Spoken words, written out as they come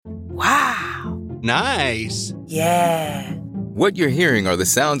Nice. Yeah. What you're hearing are the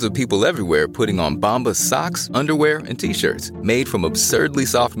sounds of people everywhere putting on Bombas socks, underwear, and T-shirts made from absurdly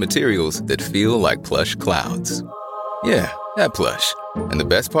soft materials that feel like plush clouds. Yeah, that plush. And the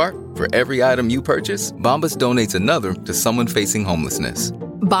best part? For every item you purchase, Bombas donates another to someone facing homelessness.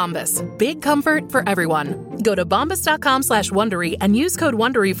 Bombas. Big comfort for everyone. Go to bombas.com/Wondery and use code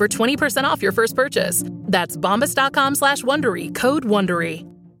Wondery for 20% off your first purchase. That's bombas.com/Wondery, code Wondery.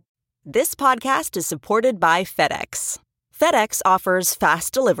 This podcast is supported by FedEx. FedEx offers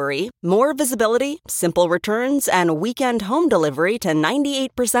fast delivery, more visibility, simple returns, and weekend home delivery to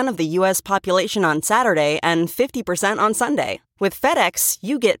 98% of the U.S. population on Saturday and 50% on Sunday. With FedEx,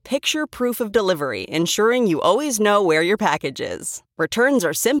 you get picture proof of delivery, ensuring you always know where your package is. Returns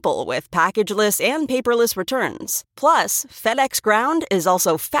are simple with packageless and paperless returns. Plus, FedEx Ground is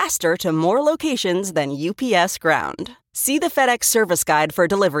also faster to more locations than UPS Ground. See the FedEx service guide for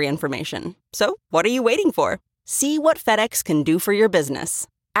delivery information. So, what are you waiting for? See what FedEx can do for your business.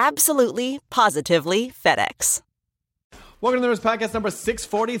 Absolutely, positively FedEx. Welcome to the Nerds Podcast number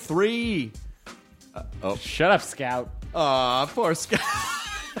 643. Shut up, Scout. Aw, poor Scout.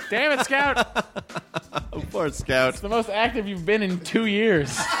 Damn it, Scout. Poor Scout. It's the most active you've been in 2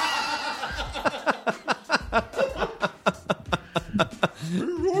 years.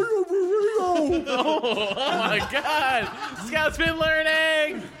 Oh my God. Scout's been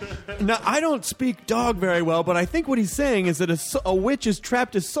learning. Now, I don't speak dog very well, but I think what he's saying is that a witch has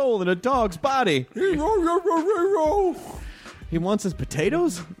trapped his soul in a dog's body. He wants his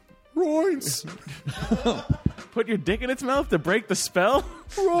potatoes? Roints. Put your dick in its mouth to break the spell?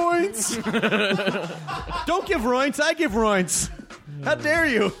 Roints. Don't give Roints, I give Roints. How dare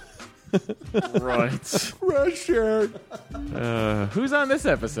you? Right. Red shirt. Who's on this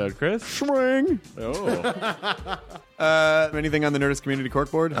episode, Chris? Swing. Oh. Anything on the Nerdist Community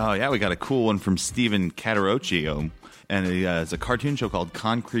Corkboard? Oh, yeah, we got a cool one from Steven Cataroccio. And it's a cartoon show called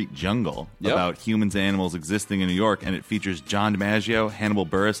Concrete Jungle about humans and animals existing in New York. And it features John DiMaggio, Hannibal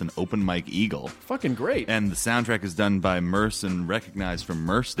Buress, and Open Mike Eagle. Fucking great. And the soundtrack is done by Merce and recognized from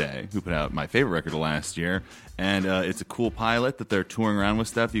Merce Day, who put out my favorite record of last year. And it's a cool pilot that they're touring around with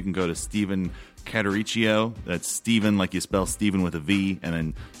stuff. You can go to Steven Cataroccio. That's Steven, like you spell Steven with a V, and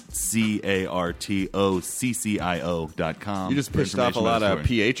then CARTOCCIO.com. You just pissed off a lot of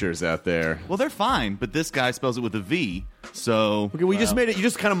PHers out there. Well, they're fine, but this guy spells it with a V, so... Okay, just made it. You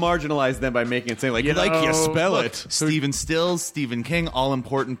just kind of marginalized them by making it say, like you spell look, it. Stephen Stills, Stephen King, all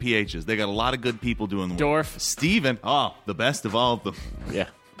important PHs. They got a lot of good people doing the work. Dorf. Stephen, the best of all of them. Yeah.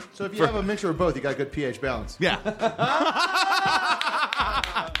 So if you have a mixture of both, you got good pH balance. Yeah.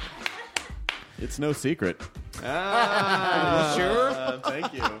 It's no secret. Sure?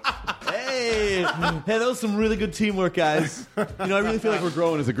 Thank you. Hey, that was some really good teamwork, guys. I really feel like we're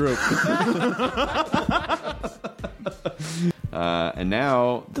growing as a group. And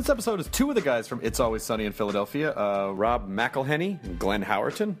now, this episode is two of the guys from It's Always Sunny in Philadelphia, Rob McElhenney and Glenn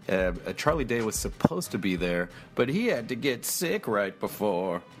Howerton. Charlie Day was supposed to be there, but he had to get sick right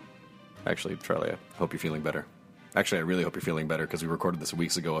before. Actually, Charlie, I hope you're feeling better. Actually, I really hope you're feeling better because we recorded this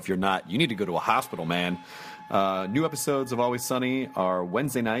weeks ago. If you're not, you need to go to a hospital, man. New episodes of Always Sunny are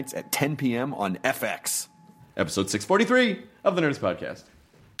Wednesday nights at 10 p.m. on FX. Episode 643 of the Nerdist Podcast.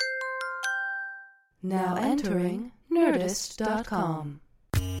 Now entering Nerdist.com.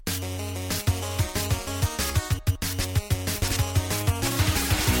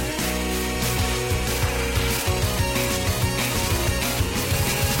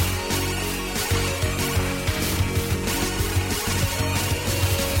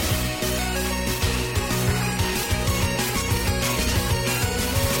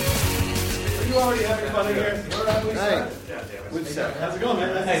 You already having fun in here? Hey. How's it going,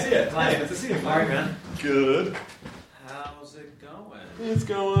 man? Nice to see you. Nice to see you. All right, man. Good. How's it going? It's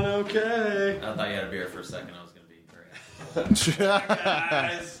going okay. I thought you had a beer for a second. I was going to be great.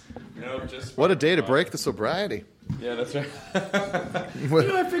 Guys. Just What a day to break the sobriety. Yeah, that's right.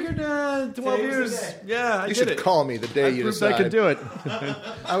 I figured 12 years. Yeah, I You did should it. call me the day you proved decide. I could do it.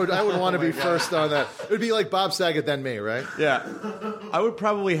 I would want to be first on that. It would be like Bob Saget, then me, right? Yeah. I would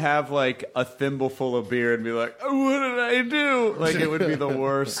probably have like a thimble full of beer and be like, oh, what did I do? Like, it would be the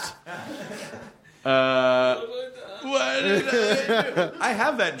worst. What did I do? I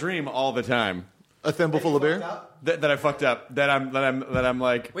have that dream all the time. A thimble full of beer? That I fucked up. That I'm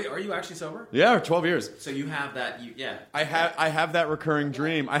like. Wait, are you actually sober? Yeah, 12 years. So you have that? Yeah. I have that recurring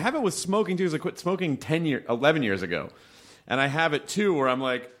dream. I have it with smoking too. Because I quit smoking 11 years ago, and I have it too where I'm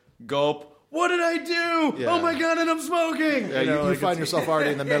like, gulp, what did I do? Yeah. Oh my God, and I'm smoking. Yeah, you find yourself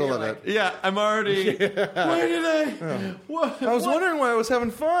already in the middle of it. Yeah, I'm already. Why did I? What? I was wondering why I was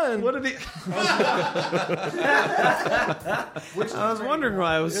having fun. What did he? I was wondering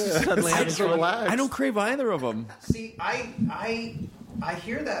why I was suddenly having So fun. relaxed. I don't crave either of them. See, I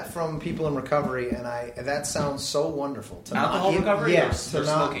hear that from people in recovery, and that sounds so wonderful. To Alcohol not give, recovery yes, or to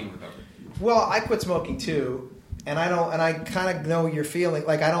not- smoking recovery? Well, I quit smoking too, and I kind of know your feeling.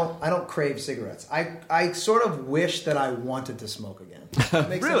 Like I don't crave cigarettes. I sort of wish that I wanted to smoke again.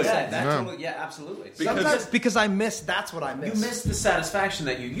 Makes Really? sense? Yeah, absolutely. Sometimes because I miss. That's what I miss. You miss the satisfaction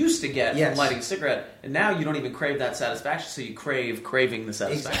that you used to get Yes. from lighting a cigarette, and now you don't even crave that satisfaction, so you craving the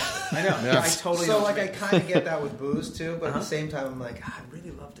satisfaction. Exactly. I know. Yeah. I totally. So like I kind of get that with booze too, but at the same time I'm like, God, I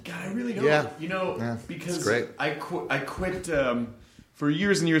really love to. God, I really don't. Yeah. You know, Yeah, because it's great. I quit for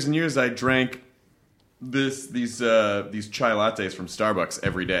years and years and years. I drank these chai lattes from Starbucks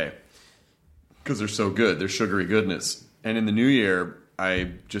every day because they're so good. They're sugary goodness. And in the new year,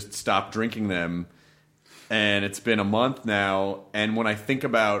 I just stopped drinking them, and it's been a month now. And when I think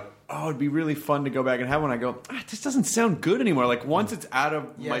about, it'd be really fun to go back and have one, I go, it just doesn't sound good ananymore. Like once it's out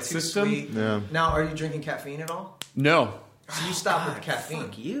of my too system, sweet. Yeah. Now, are you drinking caffeine at all? no. So you stop with the caffeine.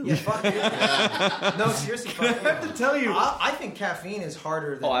 Fuck you. Yeah, fuck you. No, seriously, fuck you. I have to tell you. I think caffeine is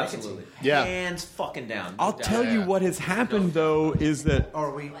harder than Oh, nicotine. absolutely. Yeah. Hands fucking down. I'll tell you what has happened though is that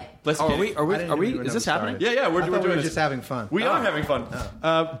Are we? let's Are get we? Is this happening? Yeah, yeah, we're doing this. just having fun. We are having fun,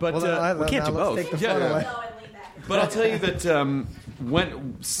 but we can't do both. Take the Yeah, fun yeah. away. but I'll tell you that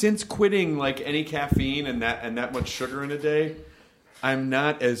since quitting like any caffeine and that much sugar in a day, I'm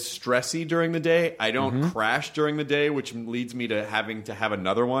not as stressy during the day. I don't crash during the day, which leads me to having to have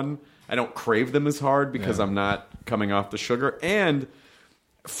another one. I don't crave them as hard because I'm not coming off the sugar. And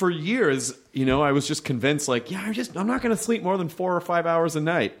for years, I was just convinced, like, I'm not going to sleep more than 4 or 5 hours a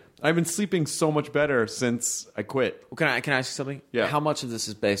night. I've been sleeping so much better since I quit. Well, can I ask you something? Yeah. How much of this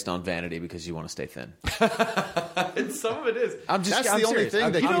is based on vanity because you want to stay thin? And some of it is. I'm That's the only serious.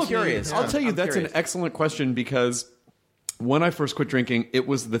 thing that I'm keeps me- curious. I'll tell you, I'm that's curious. an excellent question because when I first quit drinking, it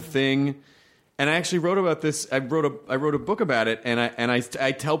was the thing, and I actually wrote about this. I wrote a book about it, and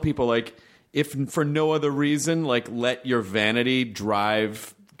I tell people, like, if for no other reason, like, let your vanity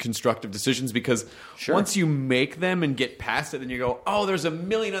drive constructive decisions, because once you make them and get past it, then you go, there's a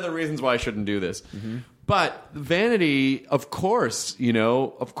million other reasons why I shouldn't do this. But vanity, of course,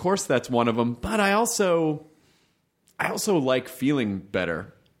 that's one of them. But I also like feeling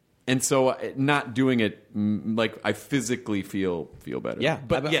better. And so not doing it, like, I physically feel better. Yeah.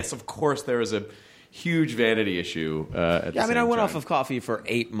 But yes, of course, there is a huge vanity issue at the I same went time. off of coffee for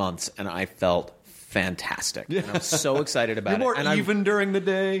 8 months, and I felt fantastic. And I was so excited about You're more it. And even during the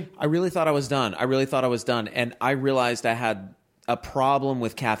day. I really thought I was done. And I realized I had a problem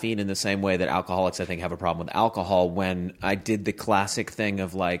with caffeine in the same way that alcoholics, I think, have a problem with alcohol. When I did the classic thing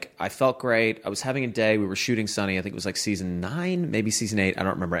of, like, I felt great. I was having a day. We were shooting Sunny. I think it was like season 9, maybe season 8. I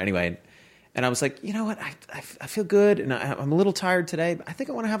don't remember. Anyway. And I was like, you know what? I feel good, and I'm a little tired today, but I think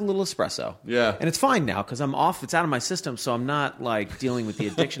I want to have a little espresso. Yeah. And it's fine now because I'm off. It's out of my system, so I'm not, like, dealing with the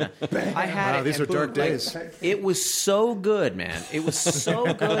addiction. I had it. These and are dark boom, like, days. it was so good, man. It was so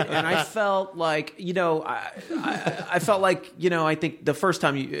good, and I felt like, I felt like, I think the first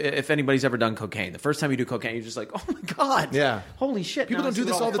time if anybody's ever done cocaine, the first time you do cocaine, you're just like, oh my God. Yeah. Holy shit. People now don't I do see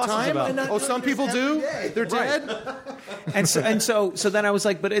this what all the fuss is time. about. Some people do. They're dead. And so then I was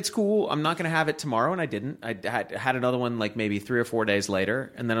like, but it's cool. I'm not going to have it tomorrow, and I didn't. I had another one like maybe 3 or 4 days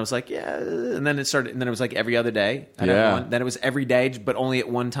later, and then I was like, yeah. And then it was like every other day. I'd have one. Then it was every day, but only at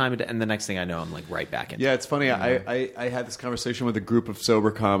one time. And the next thing I know, I'm like right back in. Yeah, it's funny. I had this conversation with a group of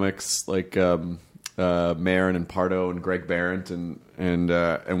sober comics, like Marin and Pardo and Greg Behrendt, and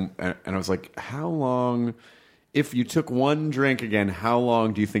I was like, how long? If you took one drink again, how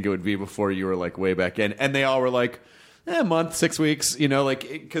long do you think it would be before you were like way back in? And they all were like, a month, 6 weeks,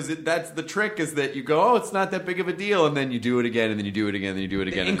 because that's the trick, is that you go, it's not that big of a deal, and then you do it again, and then you do it again, and then you do it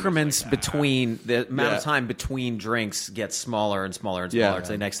again. The increments between the amount of time between drinks gets smaller and smaller and smaller.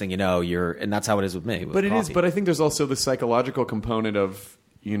 So the next thing you know, and that's how it is with me. But it is. But I think there's also the psychological component of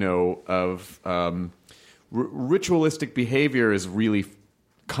ritualistic behavior is really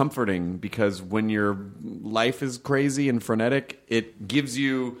comforting, because when your life is crazy and frenetic, it gives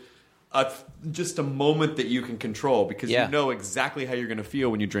you just a moment that you can control, because you know exactly how you're going to feel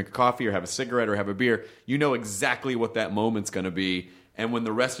when you drink a coffee or have a cigarette or have a beer. You know exactly what that moment's going to be, and when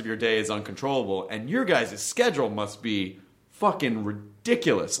the rest of your day is uncontrollable, and your guys' schedule must be fucking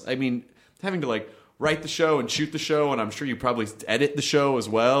ridiculous. I mean, having to like write the show and shoot the show, and I'm sure you probably edit the show as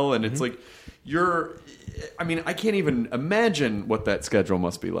well, and it's like I can't even imagine what that schedule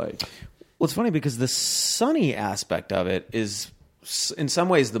must be like. Well, it's funny because the sunny aspect of it is in some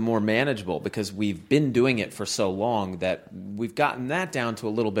ways the more manageable because we've been doing it for so long that we've gotten that down to a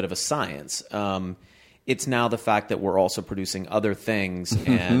little bit of a science. It's now the fact that we're also producing other things,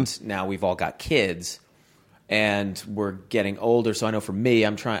 and now we've all got kids, and we're getting older. So I know for me,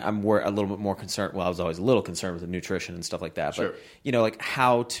 I'm a little bit more concerned. Well, I was always a little concerned with the nutrition and stuff like that. Sure. But like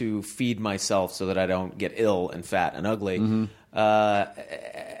how to feed myself so that I don't get ill and fat and ugly.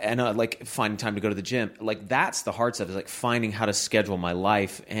 And like finding time to go to the gym, like that's the hard stuff. Is like finding how to schedule my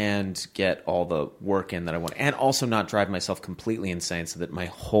life and get all the work in that I want, and also not drive myself completely insane so that my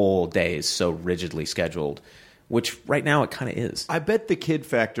whole day is so rigidly scheduled, which right now it kind of is. I bet the kid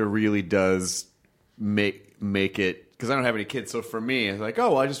factor really does make it, because I don't have any kids. So for me, it's like,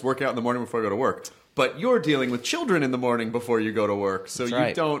 I just work out in the morning before I go to work. But you're dealing with children in the morning before you go to work, so that's you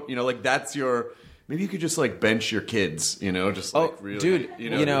right. don't, like that's your. Maybe you could just like bench your kids, just like really. Dude,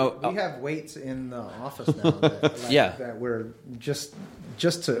 we have weights in the office now. That we're just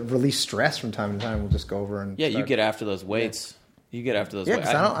to release stress from time to time. We'll just go over and you get after those weights. You get after those weights.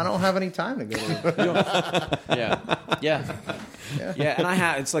 Yeah, because I don't have any time to go. Yeah,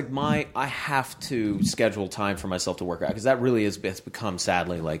 and it's like I have to schedule time for myself to work out because that really has become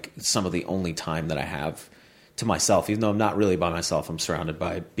sadly like some of the only time that I have to myself, even though I'm not really by myself. I'm surrounded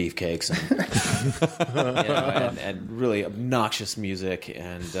by beefcakes and really obnoxious music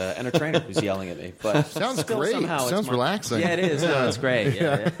and a trainer who's yelling at me. But sounds great. Sounds relaxing. Yeah, it is. No, it's great.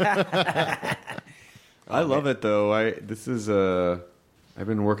 Yeah. I love it though. I've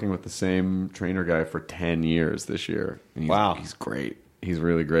been working with the same trainer guy for 10 years this year. And he's great. He's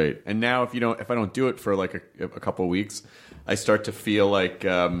really great. And now if I don't do it for like a couple of weeks, I start to feel like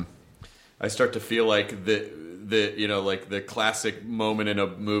the like the classic moment in a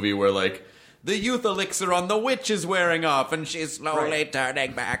movie where like the youth elixir on the witch is wearing off and she's slowly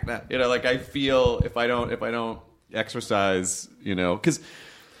turning back. Like I feel if I don't exercise, because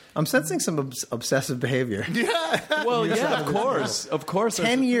I'm sensing some obsessive behavior. Yeah. Well, yeah, of course.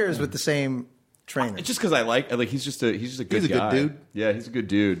 10 years with the same trainer. It's just because I like he's just a good guy. He's a good dude. Yeah, he's a good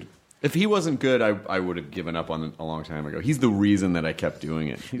dude. If he wasn't good, I would have given up on it a long time ago. He's the reason that I kept doing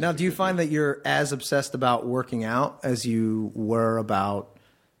it. Now, do you find that you're as obsessed about working out as you were about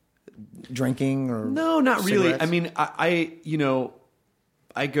drinking or No, not really. cigarettes? I mean,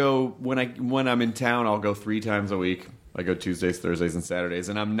 I go when I'm in town, I'll go 3 times a week. I go Tuesdays, Thursdays, and Saturdays,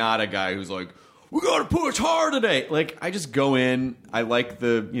 and I'm not a guy who's like, we gotta push hard today. Like, I just go in. I like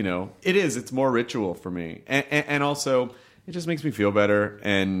it's more ritual for me, and also it just makes me feel better.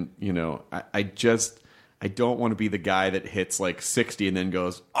 And I don't want to be the guy that hits like 60 and then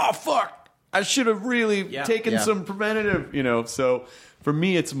goes, oh fuck, I should have really taken some preventative. So for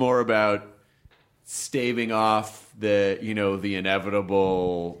me, it's more about staving off the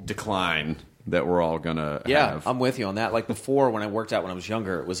inevitable decline that we're all gonna have. I'm with you on that. Like before, when I worked out when I was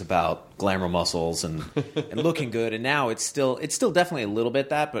younger, it was about glamour muscles and looking good. And now it's still definitely a little bit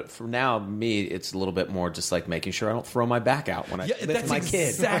that, but for now, me, it's a little bit more just like making sure I don't throw my back out when I lift my kid.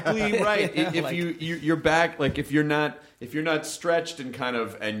 Exactly right. If your back, like if you're not stretched and kind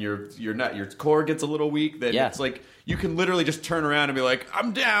of and your core gets a little weak, then it's like you can literally just turn around and be like,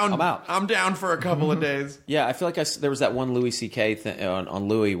 I'm down. I'm out. I'm down for a couple of days. Yeah, I feel like there was that one Louis C.K. thing on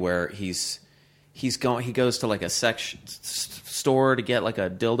Louis where he goes to like a sex store to get like a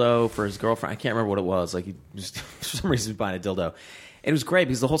dildo for his girlfriend. I can't remember what it was. Like he just for some reason he was buying a dildo. And it was great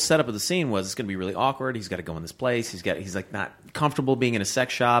because the whole setup of the scene was it's going to be really awkward. He's got to go in this place. He's like not comfortable being in a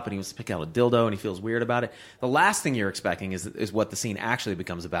sex shop, and he wants to pick out a dildo, and he feels weird about it. The last thing you're expecting is what the scene actually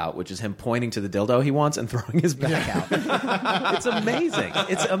becomes about, which is him pointing to the dildo he wants and throwing his back out. It's amazing.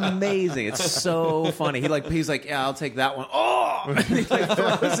 It's amazing. It's so funny. He's like, yeah, I'll take that one. Oh, and he like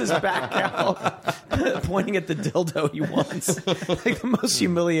throws his back out, pointing at the dildo he wants. Like the most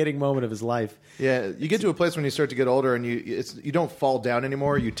humiliating moment of his life. Yeah, you get to a place when you start to get older and you don't fall down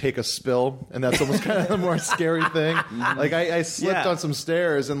anymore. You take a spill, and that's almost kind of the more scary thing. Like I slipped on some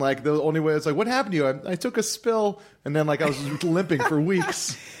stairs, and like the only way it's like, what happened to you? I took a spill, and then like I was limping for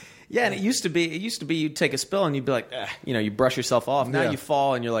weeks. Yeah, and it used to be you'd take a spill and you'd be like, you brush yourself off. Now you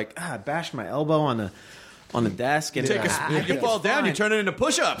fall and you're like, I bashed my elbow on the desk. And if you fall down, you turn it into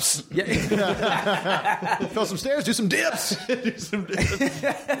push-ups. Yeah. Fell some stairs, do some dips.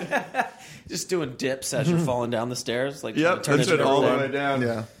 Just doing dips as you're falling down the stairs. Like yep, turn it all the way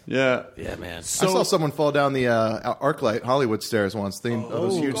down. Yeah, man. I saw someone fall down the ArcLight Hollywood stairs once.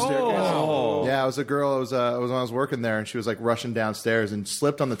 Those huge staircases. Yeah, it was a girl. It was when I was working there, and she was like rushing downstairs and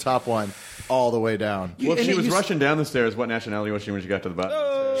slipped on the top one all the way down. Well, if she was rushing down the stairs, what nationality was she when she got to the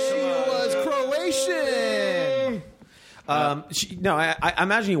bottom? She was Croatian. I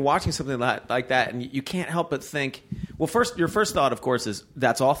imagine you watching something like that, and you can't help but think. Well, your first thought, of course, is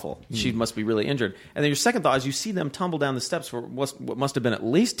that's awful. She must be really injured. And then your second thought is you see them tumble down the steps for what must have been at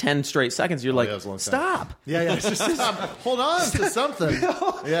least 10 straight seconds. You're like, yeah, it was a long time. stop. Yeah. Just stop. Hold on to something.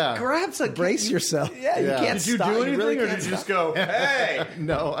 Yeah. Grab some. Brace yourself. Yeah, you can't Did you stop. do anything, really or can't did you just stop. go, hey?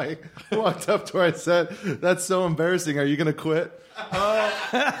 No, I walked up to her. I said, "That's so embarrassing. Are you going to quit?"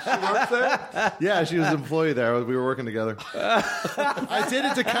 She works there? Yeah, she was an employee there. We were working together. I did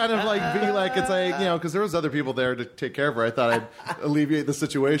it to kind of like be like, it's like, because there was other people there to take care of her. I thought I'd alleviate the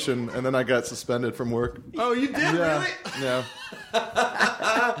situation, and then I got suspended from work. Oh, you did? Yeah, Really? yeah.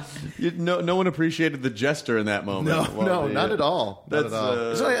 No one appreciated the gesture in that moment. No, not at all. Not at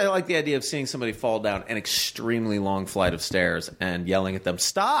all. So I like the idea of seeing somebody fall down an extremely long flight of stairs and yelling at them,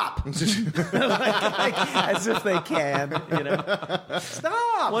 "Stop!" like, as if they can,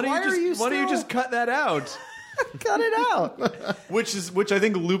 Stop! Why don't you just cut that out? Cut it out? Which I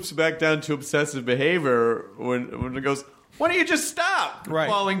think loops back down to obsessive behavior when it goes, why don't you just stop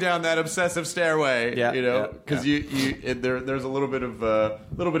falling down that obsessive stairway? Yeah, because there's a little bit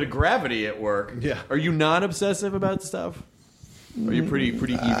of gravity at work. Yeah. Are you not obsessive about stuff? Are you pretty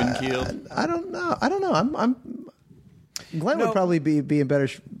even keeled? I don't know. I'm Glenn would probably be in better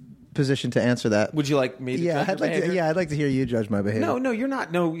position to answer that. Would you like me to judge your behavior? I'd like to hear you judge my behavior. No, you're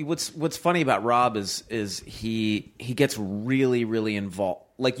not. No, what's funny about Rob is he gets really, really involved.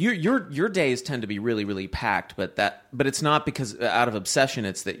 Like your days tend to be really, really packed, but it's not because out of obsession.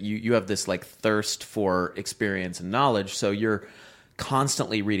 It's that you have this like thirst for experience and knowledge. So you're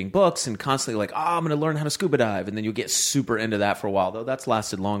constantly reading books and constantly like, I'm going to learn how to scuba dive, and then you'll get super into that for a while. Though that's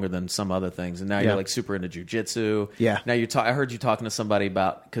lasted longer than some other things. And now you're like super into jujitsu. Yeah. Now I heard you talking to somebody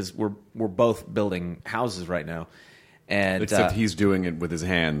about, because we're both building houses right now. And, Except he's doing it with his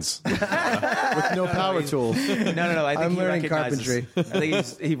hands. With no power tools. No. I think I'm learning carpentry. I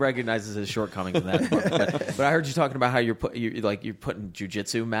think he recognizes his shortcomings in that part. But I heard you talking about how you're putting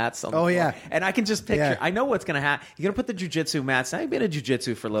jujitsu mats on the floor. Yeah. And I can just picture. I know what's going to happen. You're going to put the jujitsu mats. Now you've been in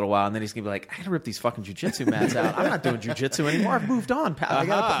jujitsu for a little while, and then he's going to be like, I got to rip these fucking jujitsu mats out. I'm not doing jujitsu anymore. I've moved on, pal.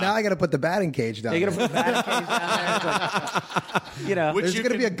 Now I got to put the batting cage down. You're going to put the batting cage down there. There's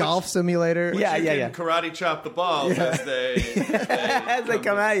going to be a golf simulator. Yeah. Karate chop the balls as they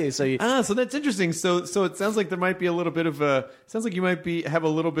come at you. So so that's interesting. So it sounds like there might be a little bit of a. Sounds like you might have a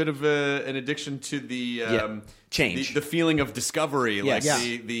little bit of an addiction to the change, the feeling of discovery, like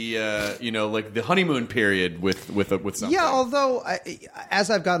the like the honeymoon period with something. Yeah, although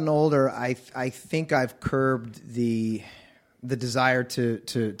as I've gotten older, I think I've curbed the desire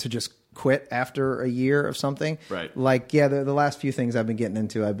to just quit after a year of something. Right. Like the last few things I've been getting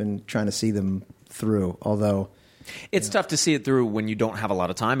into, I've been trying to see them through. Although it's tough to see it through when you don't have a lot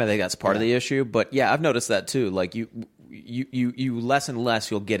of time. I think that's part of the issue. But yeah, I've noticed that too. Like you less and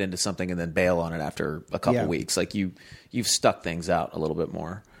less you'll get into something and then bail on it after a couple weeks. Like you've stuck things out a little bit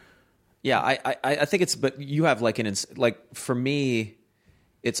more. Yeah, I think it's. But you have like for me,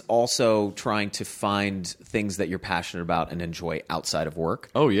 it's also trying to find things that you're passionate about and enjoy outside of work.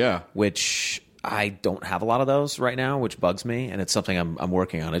 Oh yeah, which I don't have a lot of those right now, which bugs me, and it's something I'm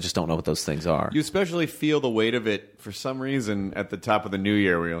working on. I just don't know what those things are. You especially feel the weight of it for some reason at the top of the new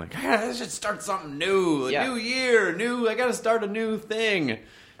year, where you're like, I should start something new. New year, I got to start a new thing.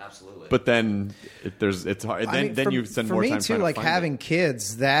 Absolutely. But then it's hard. Then you spend more time. For me too, like having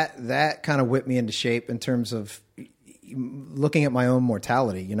kids, that kind of whipped me into shape in terms of looking at my own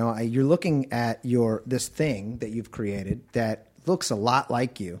mortality. You're looking at this thing that you've created that looks a lot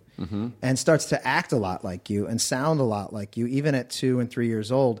like you and starts to act a lot like you and sound a lot like you, even at 2 and 3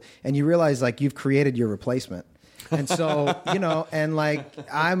 years old. And you realize like you've created your replacement. And so, and like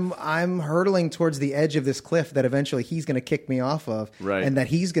I'm hurtling towards the edge of this cliff that eventually he's going to kick me off of, right. And that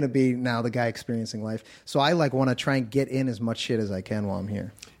he's going to be now the guy experiencing life. So I like want to try and get in as much shit as I can while I'm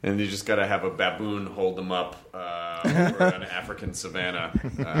here. And you just got to have a baboon hold them up over an African savanna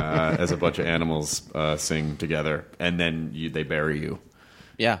as a bunch of animals sing together, and then they bury you.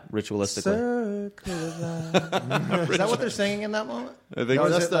 Yeah, ritualistically. Is that what they're singing in that moment? I think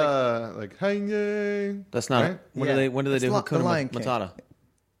that's the That's not. Right? When do they do Hakuna Matata?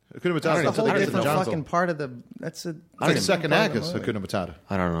 Hakuna Matata. That's a whole different Johnsel. fucking part of the. That's a. It's the second act is Hakuna Matata.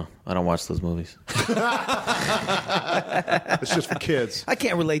 I don't know. I don't watch those movies. It's just for kids. I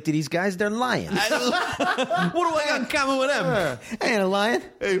can't relate to these guys. They're lions. What do I got in common with them? I ain't a lion.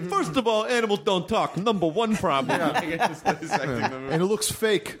 Hey, first of all, animals don't talk. Number one problem. And it looks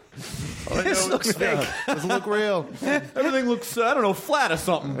fake. This looks fake. Doesn't look real. Everything looks, I don't know, flat or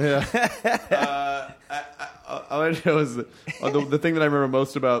something. Yeah. All I know is the thing that I remember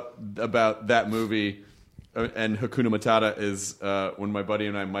most about that movie and Hakuna Matata is when my buddy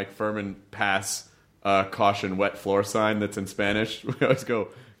and I, Mike Furman, pass a caution wet floor sign that's in Spanish. We always go,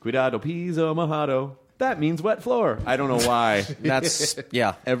 "Cuidado, piso mojado." That means wet floor. I don't know why. That's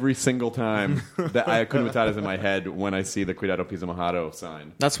Every single time that Hakuna Matata is in my head when I see the Cuidado piso mojado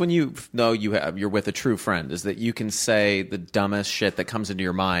sign. That's when you know you're with a true friend. Is that you can say the dumbest shit that comes into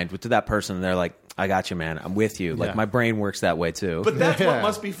your mind to that person, and they're like, "I got you, man. I'm with you." Like my brain works that way too. But that's what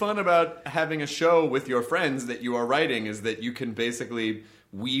must be fun about having a show with your friends that you are writing, is that you can basically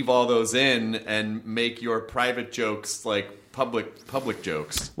weave all those in and make your private jokes like public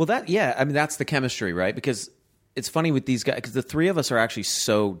jokes. Well, I mean, that's the chemistry, right? Because it's funny with these guys, because the three of us are actually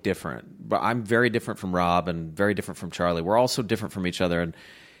so different. But I'm very different from Rob and very different from Charlie. We're all so different from each other. And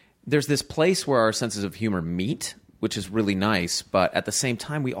there's this place where our senses of humor meet, which is really nice. But at the same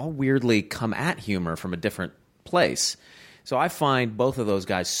time, we all weirdly come at humor from a different place. So I find both of those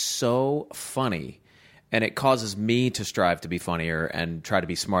guys so funny. And it causes me to strive to be funnier and try to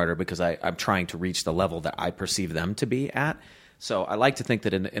be smarter because I'm trying to reach the level that I perceive them to be at. So I like to think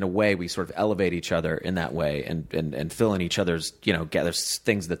that in a way we sort of elevate each other in that way and fill in each other's, there's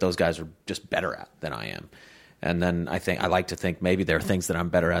things that those guys are just better at than I am. And then I like to think maybe there are things that I'm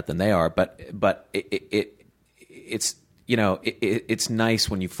better at than they are. But it's nice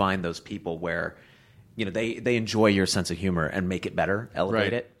when you find those people where, they enjoy your sense of humor and make it better,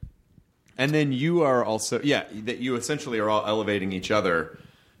 elevate it. And then you are also, that you essentially are all elevating each other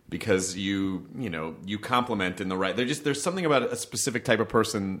because you compliment in the right. There's something about a specific type of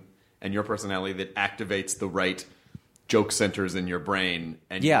person and your personality that activates the right joke centers in your brain,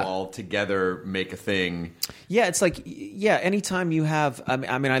 and you all together make a thing. Yeah, it's like, anytime you have,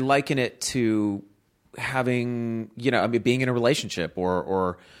 I mean, I liken it to having, being in a relationship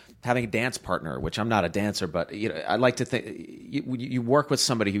or having a dance partner, which I'm not a dancer, but I like to think you work with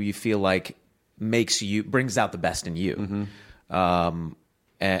somebody who you feel like brings out the best in you. Mm-hmm.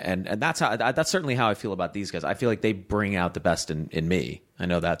 And that's certainly how I feel about these guys. I feel like they bring out the best in me. I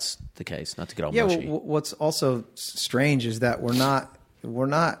know that's the case. Not to get all mushy. Well, what's also strange is that we're not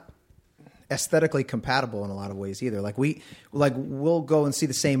aesthetically compatible in a lot of ways either. We'll go and see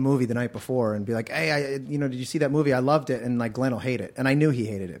the same movie the night before and be like, "Hey, did you see that movie? I loved it." And like Glenn will hate it, and I knew he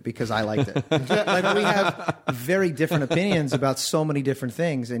hated it because I liked it. Like we have very different opinions about so many different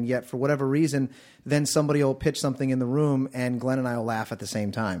things, and yet for whatever reason, then somebody will pitch something in the room, and Glenn and I will laugh at the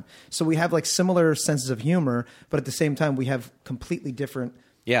same time. So we have like similar senses of humor, but at the same time, we have completely different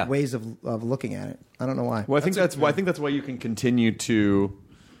ways of looking at it. I don't know why. Well, I think that's why you can continue to.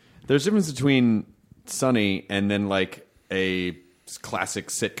 There's a difference between Sunny and then like a classic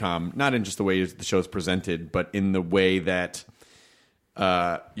sitcom, not in just the way the show's presented, but in the way that,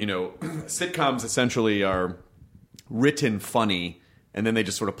 sitcoms essentially are written funny, and then they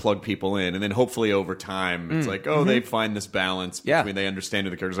just sort of plug people in. And then hopefully over time, it's like, they find this balance between they understand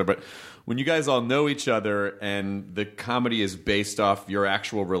who the characters are. But when you guys all know each other and the comedy is based off your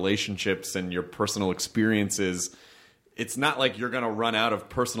actual relationships and your personal experiences, it's not like you're going to run out of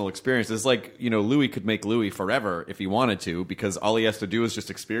personal experiences. It's like, Louis could make Louis forever if he wanted to, because all he has to do is just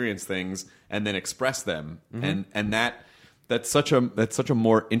experience things and then express them. Mm-hmm. And that's such a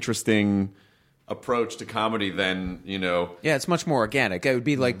more interesting approach to comedy than, Yeah, it's much more organic. It would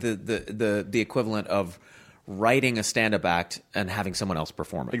be like the equivalent of writing a stand-up act and having someone else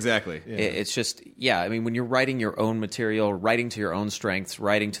perform it. Exactly. Yeah. It's just, when you're writing your own material, writing to your own strengths,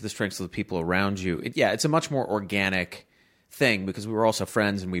 writing to the strengths of the people around you, it's a much more organic thing, because we were also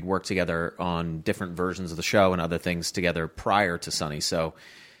friends and we'd worked together on different versions of the show and other things together prior to Sunny. So,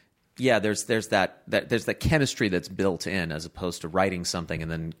 there's that chemistry that's built in, as opposed to writing something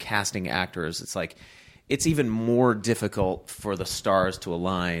and then casting actors. It's like, it's even more difficult for the stars to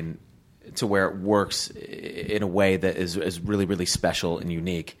align to where it works in a way that is really, really special and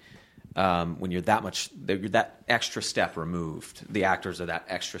unique. When you're that extra step removed, the actors are that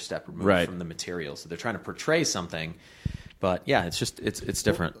extra step removed from the material. So they're trying to portray something, but it's just, it's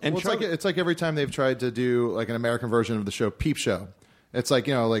different. And it's like every time they've tried to do like an American version of the show Peep Show. It's like,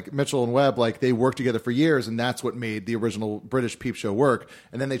 like Mitchell and Webb, like they worked together for years, and that's what made the original British Peep Show work.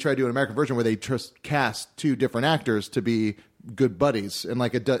 And then they tried to do an American version where they just cast two different actors to be good buddies, and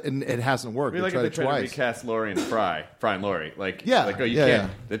like and it hasn't worked. They tried it twice. To recast Laurie and Fry and Laurie. Like, you can't. Yeah.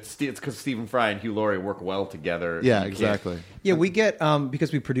 It's because Stephen Fry and Hugh Laurie work well together. Yeah, exactly. Yeah, we get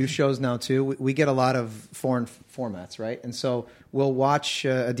because we produce shows now too. We get a lot of foreign formats, right? And so we'll watch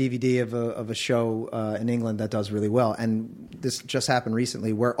a DVD of a show in England that does really well. And this just happened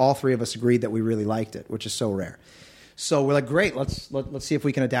recently, where all three of us agreed that we really liked it, which is so rare. So we're like, great, let's see if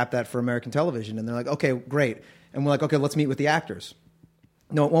we can adapt that for American television. And they're like, okay, great. And we're like, okay, let's meet with the actors.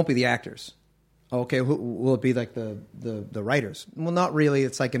 No, it won't be the actors. Okay, who, will it be like the writers? Well, not really.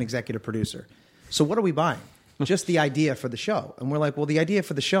 It's like an executive producer. So what are we buying? Just the idea for the show. And we're like, well, the idea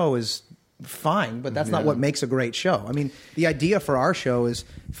for the show is fine, but that's not what makes a great show. I mean, the idea for our show is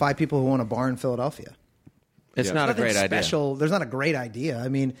 5 people who own a bar in Philadelphia. It's not a great special. idea. There's not a great idea. I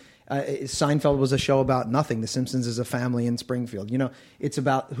mean, Seinfeld was a show about nothing. The Simpsons is a family in Springfield. You know, it's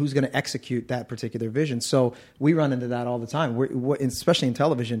about who's going to execute that particular vision. So we run into that all the time. Especially in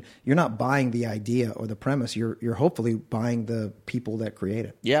television, you're not buying the idea or the premise. You're hopefully buying the people that create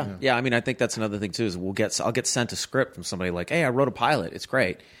it. Yeah. I mean, I think that's another thing too. Is I'll get sent a script from somebody like, "Hey, I wrote a pilot. It's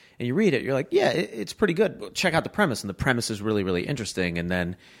great." And you read it, you're like, "Yeah, it's pretty good. Check out the premise." And the premise is really, really interesting. And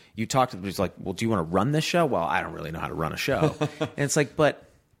then you talk to them. He's like, "Well, do you want to run this show?" "Well, I don't really know how to run a show." And it's like, but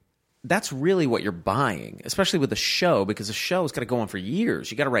that's really what you're buying, especially with a show, because a show is going to go on for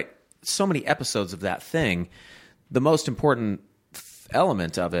years. You got to write so many episodes of that thing. The most important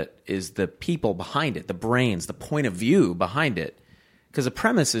element of it is the people behind it, the brains, the point of view behind it. Because a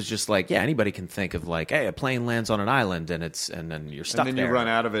premise is just like, anybody can think of like, hey, a plane lands on an island and then you're stuck there. And then you run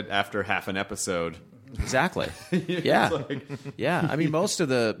out of it after half an episode. Exactly. Yeah. Yeah. I mean, most of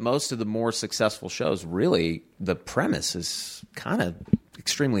the more successful shows, really, the premise is kind of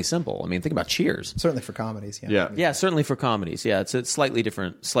extremely simple. I mean, think about Cheers. Certainly for comedies. Yeah, certainly for comedies. Yeah, it's slightly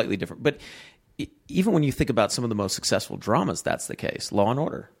different. But even when you think about some of the most successful dramas, that's the case. Law and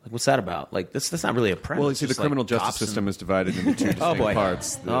Order. Like, what's that about? Like, that's not really a premise. Well, you see, the criminal justice system is divided into 2 distinct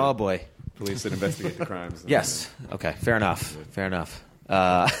parts. Oh boy. Police that investigate the crimes. Yes. Okay. Fair enough.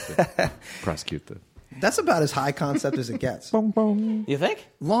 Prosecute the. That's about as high concept as it gets. You think?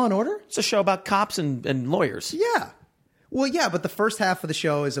 Law and Order? It's a show about cops and lawyers. Yeah. Well, yeah, but the first half of the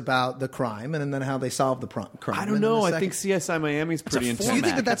show is about the crime and then how they solve the crime. I don't know. I think CSI Miami's pretty intense. Do you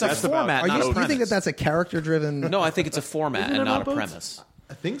think that's a format? You think that that's a character-driven? No, I think it's a format and not a premise.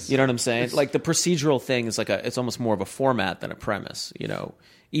 I think so. You know what I'm saying? Like the procedural thing is it's almost more of a format than a premise. You know,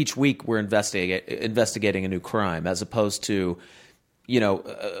 each week we're investigating a new crime as opposed to,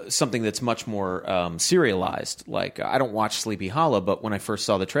 something that's much more serialized. Like I don't watch Sleepy Hollow, but when I first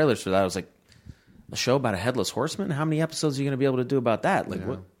saw the trailers for that, I was like, a show about a headless horseman? How many episodes are you going to be able to do about that? Like,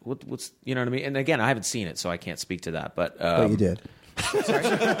 what's you know what I mean? And again, I haven't seen it, so I can't speak to that. But you did. Sorry?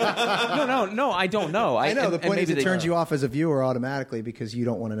 No, I don't know. I know. The point is, it turns you off as a viewer automatically because you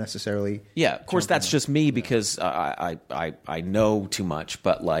don't want to necessarily. Yeah, of course, that's just me because I know too much.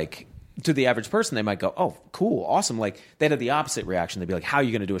 But like, to the average person, they might go, "Oh, cool, awesome!" Like they'd have the opposite reaction. They'd be like, "How are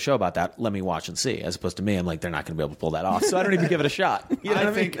you going to do a show about that? Let me watch and see." As opposed to me, I'm like, "They're not going to be able to pull that off," so I don't even give it a shot. You know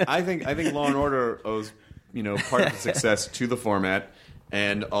I think Law and Order owes part of the success to the format,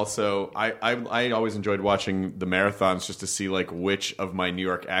 and also I always enjoyed watching the marathons just to see like which of my New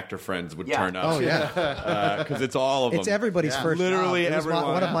York actor friends would turn up. Oh yeah, because it's all of them. It's everybody's first. Literally job. everyone.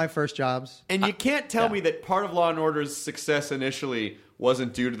 One of my first jobs. And you can't tell me that part of Law and Order's success initially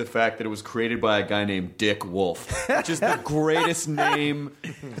wasn't due to the fact that it was created by a guy named Dick Wolf, which is the greatest name.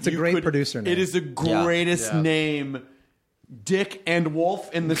 It's a great producer name. It is the greatest name. Dick and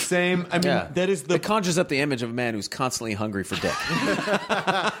Wolf in the same. I mean, that is the. It conjures up the image of a man who's constantly hungry for dick.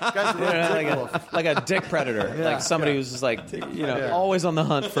 like a dick predator, like somebody who's just like always on the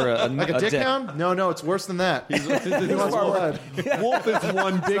hunt for a dick hound. No, it's worse than that. He wants blood. Wolf is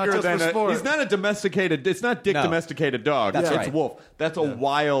one bigger than he's not a domesticated. It's not Dick domesticated dog. That's It's Wolf. That's a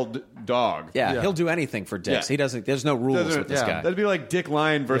wild dog. Yeah, he'll do anything for dicks. He doesn't. There's no rules with this guy. That'd be like Dick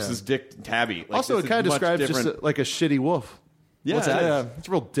Lion versus Dick Tabby. Like, also, it kind of describes just like a shitty wolf. Yeah, what's that? Yeah, it's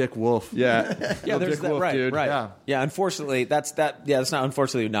a real dick wolf. Yeah, there's Dick Wolf, right, dude. right. Yeah, unfortunately, that's not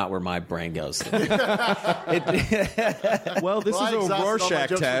unfortunately not where my brain goes. Well, this is a Rorschach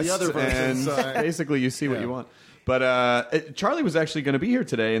test, and basically you see what you want. But Charlie was actually going to be here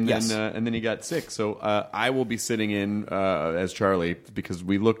today, and then he got sick. So I will be sitting in as Charlie because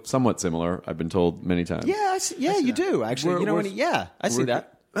we look somewhat similar. I've been told many times. Yeah, you do actually. I see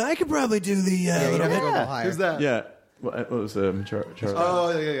that. I could probably do the. Who's that? Yeah. What was Charlie?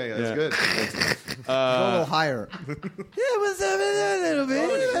 Oh, yeah. That's good. Go a little higher. Yeah, what's up a little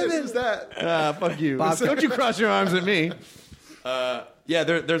bit? Who's that? Fuck you. Bob, don't you cross your arms at me.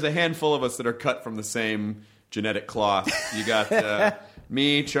 There's a handful of us that are cut from the same genetic cloth. You got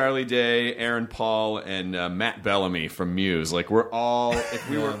me, Charlie Day, Aaron Paul, and Matt Bellamy from Muse. Like if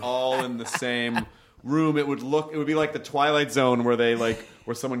we were all in the same room, it would be like the Twilight Zone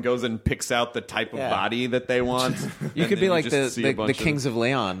where someone goes and picks out the type of body that they want. You could be like the Kings of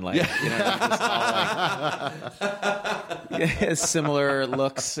Leon, like Similar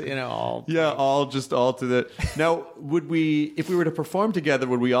looks, all. Yeah, all to the. Now, if we were to perform together,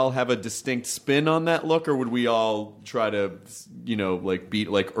 would we all have a distinct spin on that look, or would we all try to,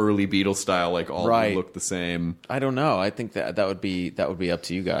 like early Beatles style, like all Right. look the same? I don't know. I think that would be up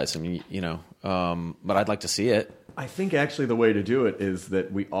to you guys. I mean, but I'd like to see it. I think actually the way to do it is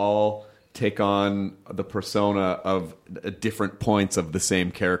that we all take on the persona of different points of the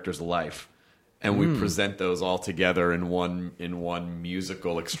same character's life, and we present those all together in one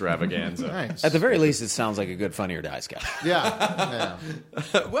musical extravaganza. Nice. At the very least, it sounds like a good Funny or Die sketch. Yeah.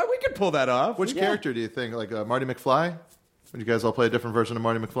 Well, we could pull that off. Which character do you think? Like Marty McFly? Would you guys all play a different version of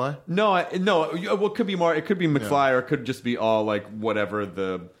Marty McFly? No. Well, it could be more. It could be McFly, or it could just be all like whatever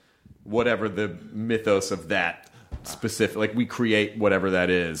the mythos of that specific. Like we create whatever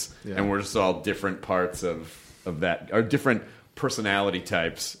that is, and we're just all different parts of that, or different personality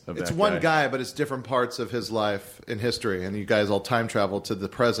types of that. It's one guy, but it's different parts of his life in history, and you guys all time travel to the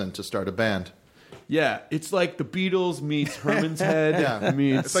present to start a band. Yeah, it's like the Beatles meets Herman's Head.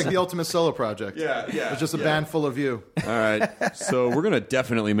 Meets... It's like the ultimate solo project. Yeah. It's just a band full of you. All right, so we're gonna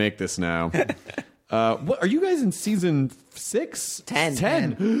definitely make this now. What are you guys in season 6?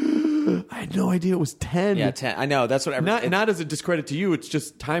 10. I had no idea it was 10. Yeah, 10. I know. That's what. Not as a discredit to you. It's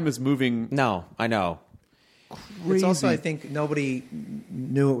just time is moving. No, I know. Crazy. It's also, I think, nobody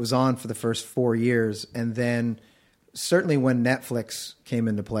knew it was on for the first 4 years, and then certainly when Netflix came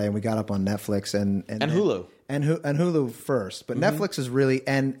into play, and we got up on Netflix and Hulu. And Hulu first, but Netflix is really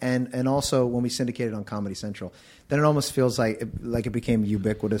and also when we syndicated on Comedy Central, then it almost feels like it became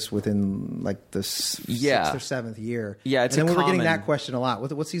ubiquitous within like the 6th or 7th year. Yeah, it's and then we were getting common- that question a lot.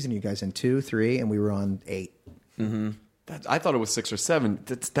 What season are you guys in? 2, 3, and we were on 8. Mm-hmm. I thought it was 6 or 7.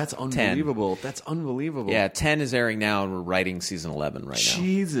 That's unbelievable. 10. That's unbelievable. Yeah, 10 is airing now, and we're writing season 11 right now.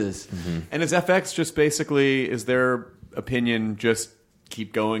 Jesus. And is FX just basically, is their opinion just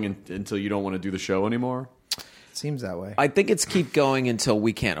keep going until you don't want to do the show anymore? It seems that way. I think it's keep going until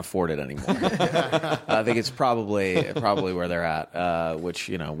we can't afford it anymore. I think it's probably where they're at, which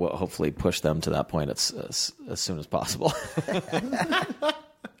will hopefully push them to that point as soon as possible.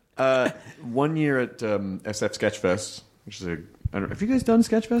 1 year at SF Sketchfest, which is I don't know. Have you guys done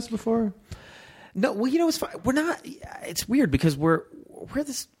Sketchfest before? No, well, it's fine. We're not. It's weird because we're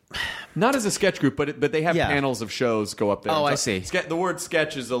this. Not as a sketch group, but they have Yeah. panels of shows go up there. Oh, I see. The word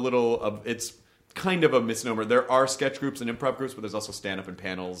sketch is a little. It's kind of a misnomer. There are sketch groups and improv groups, but there's also stand-up and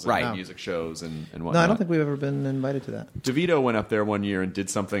panels and Right. music shows and whatnot. No, I don't think we've ever been invited to that. DeVito went up there 1 year and did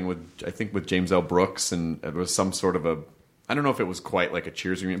something with James L. Brooks, and it was some sort of a. I don't know if it was quite like a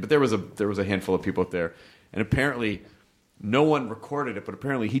Cheers reunion, but there was a handful of people up there, and apparently no one recorded it, but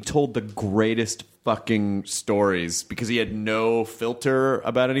apparently he told the greatest fucking stories because he had no filter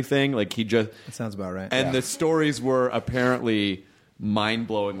about anything. Like he just. That sounds about right. And the stories were apparently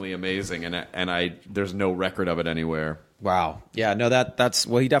mind-blowingly amazing, and there's no record of it anywhere. Wow. Yeah. No. That's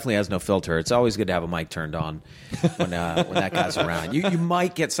well. He definitely has no filter. It's always good to have a mic turned on when that guy's around. You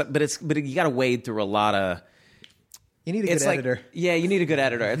might get some, but you got to wade through a lot of. You need a good editor. Yeah, you need a good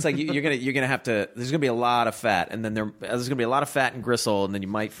editor. It's like you're gonna have to. There's gonna be a lot of fat, and then there's gonna be a lot of fat and gristle, and then you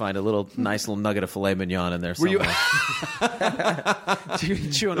might find a nice little nugget of filet mignon in there somewhere. Chewing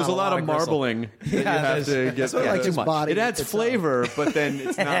There's on a lot of gristle. marbling. that you have to get. Sort of like his body. It adds flavor, but then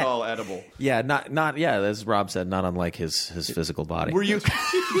it's not all edible. Yeah, not yeah. As Rob said, not unlike his physical body. Were you?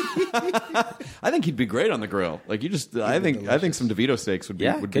 I think he'd be great on the grill. Like you just, I think some DeVito steaks would be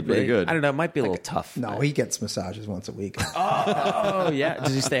pretty good. I don't know. It might be a little tough. No, he gets massages once a week. Oh yeah.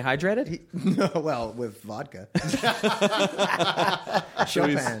 Does he stay hydrated? No, well, with vodka. So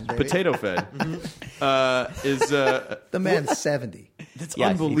he's Chopin, baby. potato fed. The man's 70. That's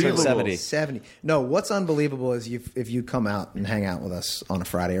Yeah, he turned unbelievable. 70. 70. No, what's unbelievable is if you come out and hang out with us on a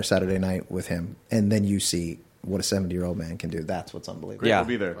Friday or Saturday night with him, and then you see what a 70-year-old man can do. That's what's unbelievable. Yeah. We'll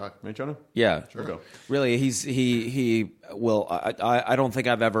be there, right, Jonah? Yeah. Sure. Go. Really, he will. I don't think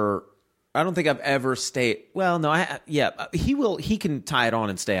I've ever stayed. Well, no, he will. He can tie it on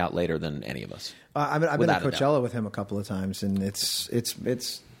and stay out later than any of us. I've been at Without a Coachella with him a couple of times, and it's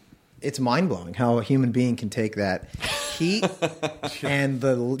mind blowing how a human being can take that heat and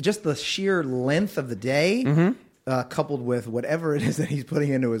just the sheer length of the day. Coupled with whatever it is that he's putting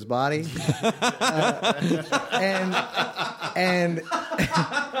into his body, and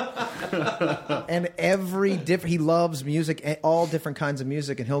every different. He loves music, all different kinds of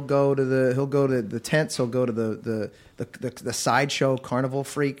music, and he'll go to the tents. He'll go to the sideshow carnival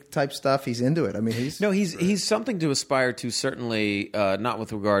freak type stuff. He's into it. I mean, he's something to aspire to. Certainly, not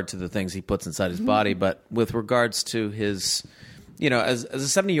with regard to the things he puts inside his body, but with regards to his, as a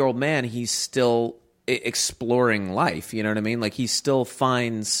 70-year-old man, he's still. exploring life. You know what I mean? Like he still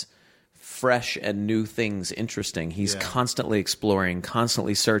finds fresh and new things interesting. He's constantly exploring,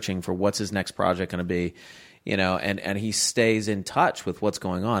 constantly searching for what's his next project going to be. You know, and he stays in touch with what's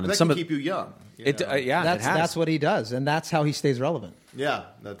going on. That can keep you young. That's what he does, and that's how he stays relevant. Yeah,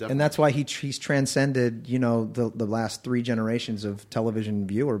 definitely. And that's why he's transcended, you know, the last 3 generations of television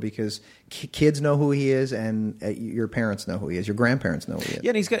viewer, because kids know who he is, and your parents know who he is, your grandparents know who he is. Yeah,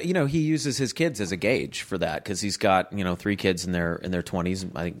 and he's got, you know, he uses his kids as a gauge for that, because he's got, you know, 3 kids in their 20s.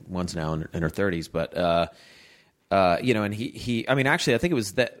 I think one's now in her 30s, but. You know, and he. I mean, actually, I think it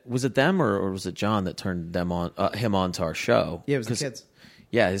was that. Was it them or was it John that turned him on to our show? Yeah, it was the kids.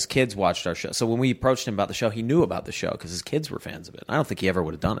 Yeah, his kids watched our show. So when we approached him about the show, he knew about the show because his kids were fans of it. I don't think he ever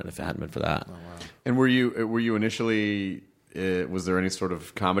would have done it if it hadn't been for that. Oh, wow. And were you initially? Was there any sort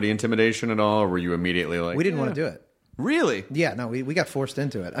of comedy intimidation at all, or were you immediately like? We didn't want to do it. Really? Yeah, no, we got forced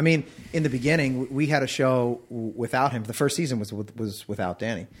into it. I mean, in the beginning, we had a show without him. The first season was without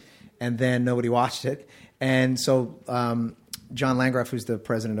Danny, and then nobody watched it. And so John Landgraf, who's the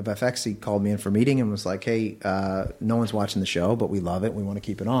president of FX, he called me in for a meeting and was like, hey, no one's watching the show, but we love it. We want to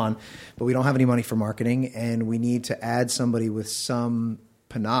keep it on. But we don't have any money for marketing, and we need to add somebody with some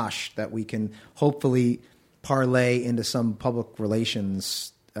panache that we can hopefully parlay into some public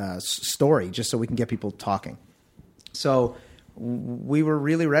relations story, just so we can get people talking. So we were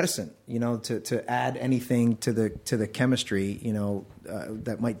really reticent, you know, to add anything to the chemistry, you know,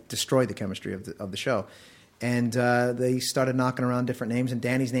 that might destroy the chemistry of the show. And they started knocking around different names, and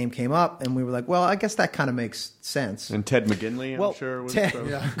Danny's name came up, and we were like, well, I guess that kind of makes sense. And Ted McGinley, I'm sure, was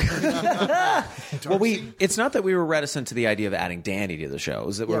Well, it's not that we were reticent to the idea of adding Danny to the show. It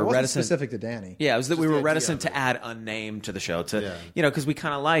was that we were reticent specific to Danny. Yeah, it was that we were reticent to add a name to the show. You know, because we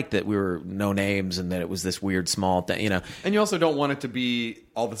kind of liked that we were no names and that it was this weird small thing, you know. And you also don't want it to be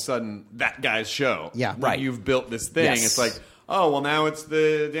all of a sudden that guy's show. Yeah, right. You've built this thing. Yes. It's like, oh, well, now it's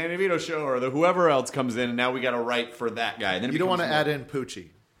the Danny DeVito show, or the whoever else comes in, and now we got to write for that guy. And then you don't want to add in Poochie.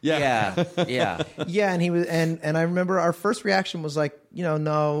 Yeah. And he was, and I remember our first reaction was like, you know,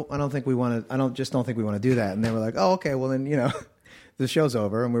 no, I don't think we want to. I don't think we want to do that. And they were like, oh, okay, well then, you know, the show's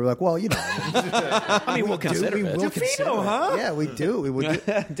over. And we were like, well, you know, I mean, we'll consider it. DeVito, huh? Yeah, we do. We would.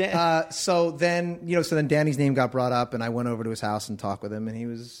 So then Danny's name got brought up, and I went over to his house and talked with him, and he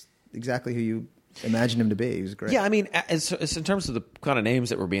was exactly who you imagined him to be. He was great. Yeah, I mean, as in terms of the kind of names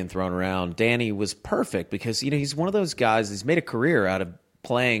that were being thrown around, Danny was perfect because, you know, he's one of those guys. He's made a career out of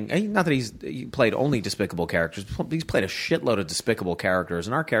playing. Not that he played only despicable characters. He's played a shitload of despicable characters,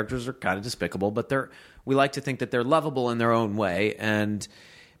 and our characters are kind of despicable, but we like to think that they're lovable in their own way. And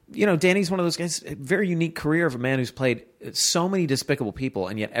you know, Danny's one of those guys. A very unique career of a man who's played so many despicable people,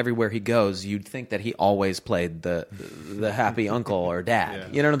 and yet everywhere he goes, you'd think that he always played the happy uncle or dad. Yeah.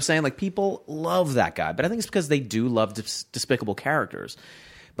 You know what I'm saying? Like, people love that guy, but I think it's because they do love despicable characters.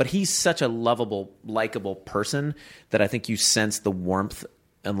 But he's such a lovable, likable person that I think you sense the warmth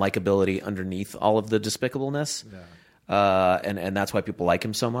and likability underneath all of the despicableness. Yeah. And that's why people like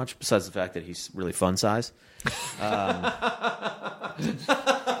him so much, besides the fact that he's really fun size.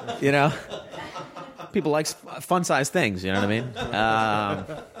 You know? People like fun size things, you know what I mean?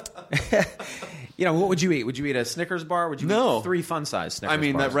 You know, what would you eat? Would you eat a Snickers bar? Would you eat 3 fun size Snickers bars? I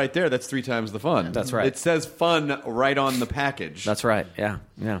mean, that right there, that's 3 times the fun. That's right. It says fun right on the package. That's right, yeah.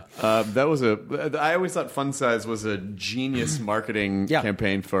 That was I always thought fun size was a genius marketing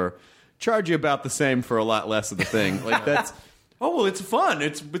campaign for charge you about the same for a lot less of the thing. Like, that's... Oh, well, it's fun.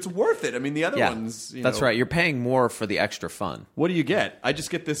 It's worth it. I mean, the other ones... That's right. You're paying more for the extra fun. What do you get? I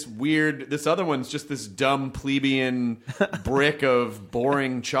just get this weird... This other one's just this dumb plebeian brick of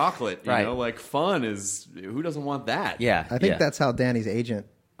boring chocolate. You know? Like, fun is... Who doesn't want that? Yeah. I think that's how Danny's agent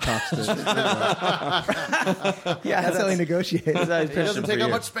talks to... that's how he negotiates. He doesn't take up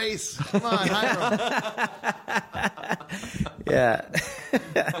much space. Come on, Hiram. Yeah.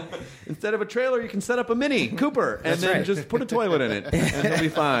 Instead of a trailer, you can set up a Mini Cooper and then just put a toilet in it, and he'll be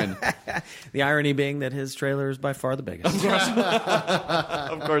fine. The irony being that his trailer is by far the biggest.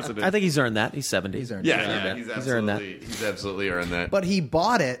 Of course it is. I think he's earned that. He's 70. He's earned that. He's earned that. He's absolutely earned that. But he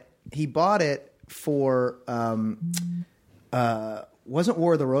bought it. He bought it for... wasn't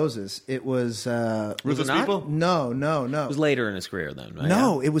War of the Roses. It was... Ruthless People? No. It was later in his career then, right?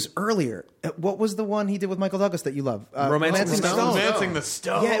 No, it was earlier. What was the one he did with Michael Douglas that you love? Romancing the Stone. Romancing the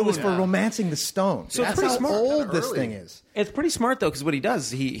Stone. Yeah, it was for Romancing the Stone. So that's it's pretty how smart. old this thing is. It's pretty smart, though, because what he does,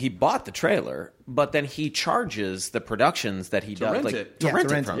 he bought the trailer, but then he charges the productions that he does. Rent it. To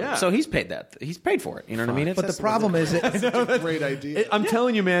rent it from. Yeah. So he's paid that. He's paid for it. You know what I mean? But the problem is... That's a great idea. I'm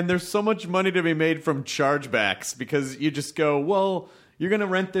telling you, man, there's so much money to be made from chargebacks because you just go, well... you're going to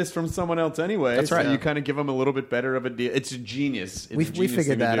rent this from someone else anyway. That's right. So you kind of give them a little bit better of a deal. It's a genius. We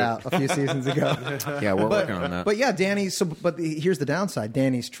figured that out a few seasons ago. Yeah, we're working on that. But yeah, here's the downside.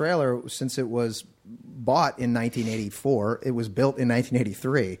 Danny's trailer, since it was bought in 1984, it was built in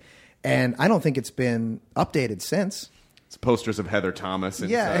 1983, and I don't think it's been updated since. It's posters of Heather Thomas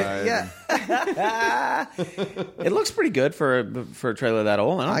inside. Yeah. It looks pretty good for a trailer that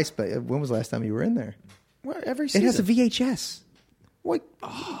old. When was the last time you were in there? Well, every It season. has a VHS. What?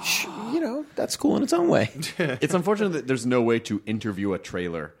 That's cool in its own way. It's unfortunate that there's no way to interview a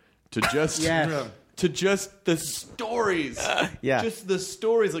trailer to just to just the stories. Just the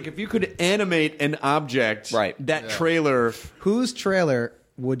stories. Like if you could animate an object, that trailer. Whose trailer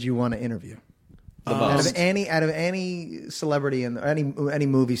would you want to interview? Out of any celebrity and any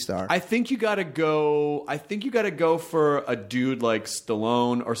movie star, I think you got to go. I think you got to go for a dude like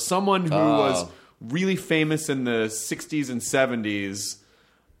Stallone or someone who was really famous in the 60s and 70s,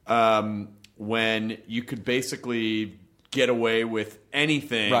 when you could basically get away with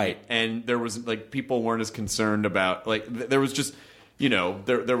anything, right? And there was like people weren't as concerned about there was just.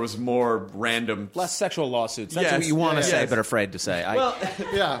 There was more random, less sexual lawsuits. That's what you want to say, but afraid to say.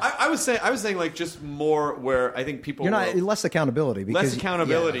 I was saying like just more where I think people less accountability because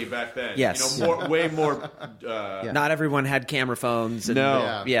back then. Yes, way more. Not everyone had camera phones. And,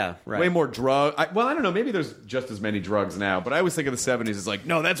 right. Way more drug. I don't know. Maybe there's just as many drugs now, but I always think of the 70s as like,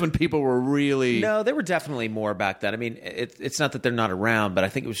 no, that's when people were really. No, there were definitely more back then. I mean, it's not that they're not around, but I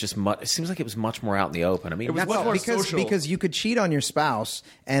think it was just. It seems like it was much more out in the open. I mean, it was much more social because you could cheat on your spouse,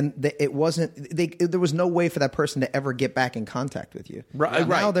 and it wasn't. There was no way for that person to ever get back in contact with you. Right.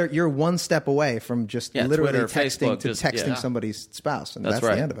 Now you're one step away from just literally Twitter, texting Facebook, somebody's spouse, and that's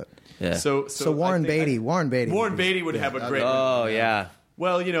right. the end of it. Yeah. So Warren Beatty would have a great. Oh yeah.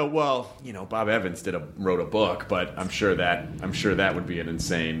 Well, Bob Evans wrote a book, but I'm sure that would be an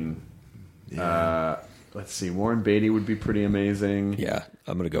insane. Let's see, Warren Beatty would be pretty amazing. Yeah,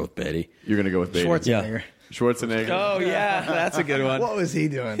 I'm gonna go with Beatty. You're gonna go with Beatty. Schwarzenegger. Oh yeah, that's a good one. What was he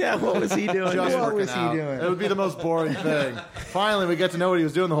doing? Yeah, what was he doing? What was he doing? It would be the most boring thing. Finally, we get to know what he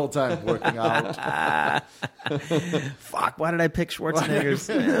was doing the whole time, working out. Fuck! Why did I pick Schwarzenegger's?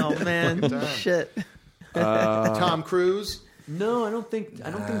 Oh man, shit. Tom Cruise. No, I don't think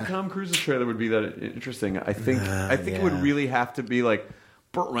Tom Cruise's trailer would be that interesting. I think it would really have to be like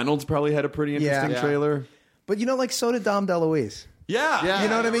Burt Reynolds probably had a pretty interesting trailer. But so did Dom DeLuise. Yeah. You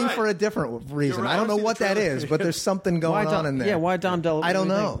know what I mean? Right. For a different reason. Right. I don't know what that is, but there's something going on in there. Yeah, why Dom DeLuise? I don't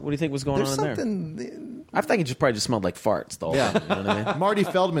know. What do you think was going on in there? I think it probably just smelled like farts the whole time. You know what I mean? Marty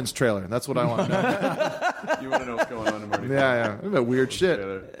Feldman's trailer. That's what I want to know. You want to know what's going on in Marty Feldman? Yeah. That weird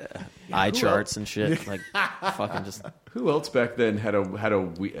shit. Eye charts and shit. Like, fucking just... Who else back then had a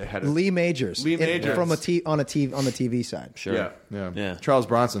Lee Majors. Lee Majors. On the TV side. Sure. Yeah. Charles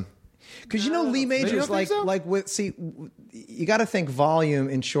Bronson. Because Lee Majors, you got to think volume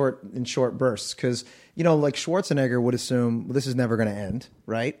in short bursts. Because like Schwarzenegger would assume this is never going to end,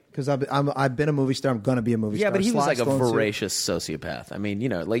 right? Because I've been a movie star, I'm going to be a movie star. Yeah, but he was like a voracious sociopath. I mean, you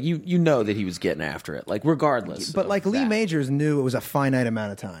know that he was getting after it, like regardless. But Lee Majors knew it was a finite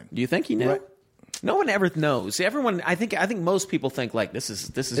amount of time. Do you think he knew? Right. No one ever knows. Everyone, I think most people think like this is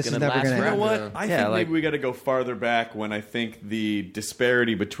going to last forever. You know what? I think maybe we got to go farther back when I think the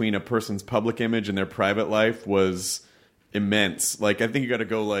disparity between a person's public image and their private life was immense. Like I think you got to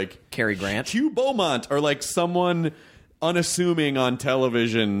go like Cary Grant, Hugh Beaumont, or like someone unassuming on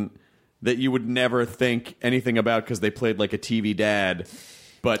television that you would never think anything about because they played like a TV dad.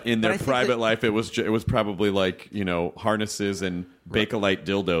 But in their private life, it was probably like harnesses and Bakelite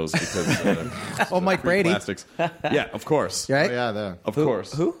dildos because Mike Brady, plastics. Yeah, of course. Right? Oh, yeah, of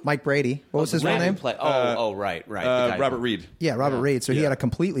course. Who? Mike Brady. What was his real name? Right. Robert Reed. Yeah, Robert Reed. So he had a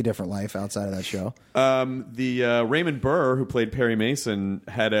completely different life outside of that show. The Raymond Burr, who played Perry Mason,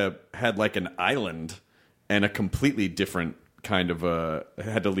 had like an island and a completely different kind of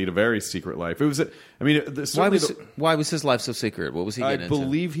had to lead a very secret life. It was why was his life so secret? What was he getting into? I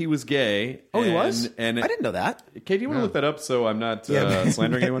believe he was gay. Oh, he was? And I didn't know that. Kate, do you want to look that up so I'm not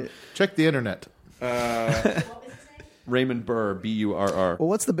slandering anyone? Check the internet. Raymond Burr, Burr. Well,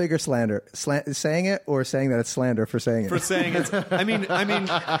 what's the bigger slander? Saying it or saying that it's slander for saying it? For saying it. I mean.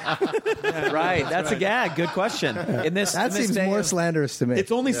 Right. That's a gag. Good question. That seems more slanderous to me.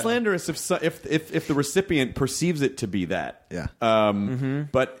 It's only slanderous if the recipient perceives it to be that. Yeah.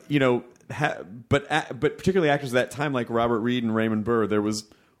 But but particularly actors of that time like Robert Reed and Raymond Burr, there was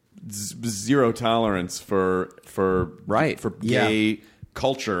zero tolerance for gay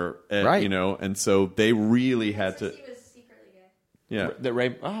culture, and so they really had to. He was secretly gay. Yeah. That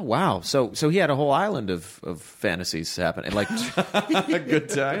Ray. Oh wow. So he had a whole island of fantasies happening. Like A good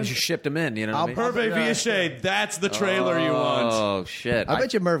time. you shipped him in. You know what I mean? Hervé Villachet, that's the trailer you want. Oh shit. I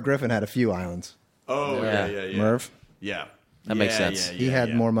bet you Merv Griffin had a few islands. Oh, yeah. Merv, Yeah. That makes sense. he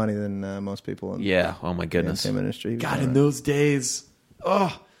had more money than most people in Yeah. Oh my the goodness. entertainment industry. He was God, all in right. those days,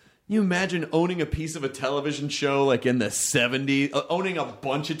 can you imagine owning a piece of a television show like in the 70s, owning a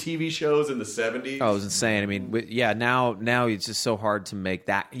bunch of TV shows in the 70s? Oh, it was insane. I mean, now it's just so hard to make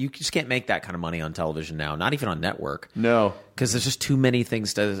that. You just can't make that kind of money on television now, not even on network. No. Because there's just too many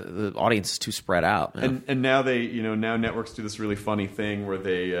things the audience is too spread out. Man. And now now networks do this really funny thing where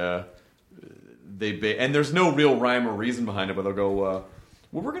and there's no real rhyme or reason behind it, but they'll go, well,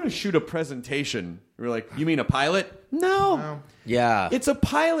 we're going to shoot a presentation. We're like, you mean a pilot? No. Yeah. It's a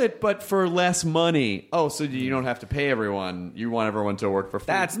pilot, but for less money. Oh, so you don't have to pay everyone. You want everyone to work for free.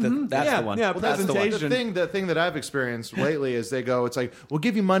 That's the one. Yeah, Well, that's presentation. the thing that I've experienced lately is they go, it's like, we'll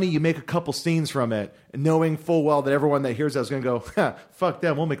give you money, you make a couple scenes from it, knowing full well that everyone that hears that is going to go, fuck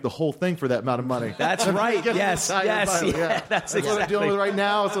them, we'll make the whole thing for that amount of money. That's right. Get Yes. the entire pilot, Yeah. That's what I'm exactly. dealing with right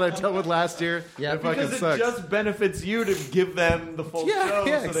now. That's what I dealt with last year. Yeah, it fucking Because it sucks. just benefits you to give them the full Yeah, show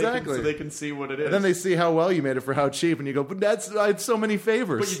yeah, so exactly. they can see what it is. And then they see how well you made it for how cheap, and you go, but I had so many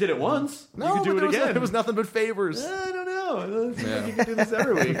favors. But you did it once. No, you could do but it again. It was nothing but favors. I don't know. It seems like you can do this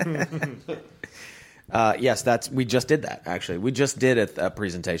every week. Yes, we just did that, actually. We just did a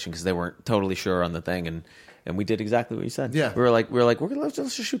presentation because they weren't totally sure on the thing, and we did exactly what you said. Yeah. We were like, let's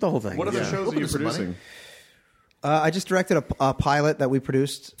just shoot the whole thing. What other shows are you some money. producing? I just directed a pilot that we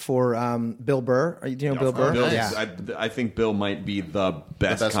produced for Bill Burr. Do you know Bill Burr? Bill, Yeah. I think Bill might be the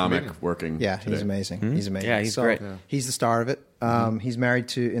best comic comedian. working. Yeah, today. he's amazing. He's amazing. Yeah, he's So, great. He's the star of it. He's married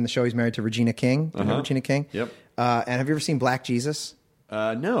to in the show. He's married to Regina King. You know Regina King. Yep. And have you ever seen Black Jesus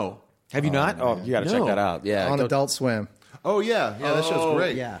No. Have you not? Oh, you got to check No. that out. Yeah. on go- Adult Swim? Oh, yeah. Yeah, that show's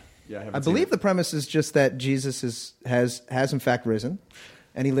great. Yeah, Yeah, I haven't I seen believe it. the premise is just that Jesus has in fact risen,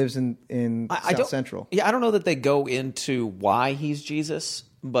 and he lives in I South don't, Central. Yeah, I don't know that they go into why he's Jesus,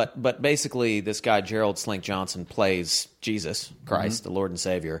 but basically this guy Gerald Slink Johnson plays Jesus Christ, the Lord and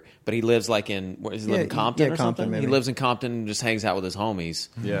Savior. But he lives like in does he live in Compton yeah, or Compton, something? maybe. He lives in Compton and just hangs out with his homies.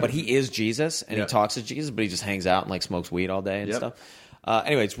 Yeah. But he is Jesus and Yeah. he talks to Jesus, but he just hangs out and like smokes weed all day and Yep. stuff.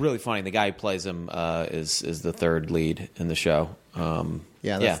 Anyway, it's really funny. The guy who plays him is the third lead in the show.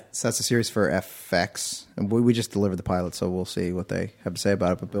 That's a series for FX, and we just delivered the pilot, so we'll see what they have to say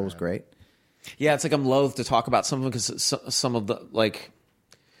about it. But Bill was great. Yeah, it's like I'm loath to talk about some of them because some of the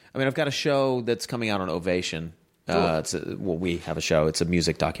I've got a show that's coming out on Ovation. We have a show. It's a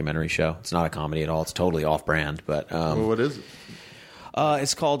music documentary show. It's not a comedy at all. It's totally off-brand. But Well, what is it?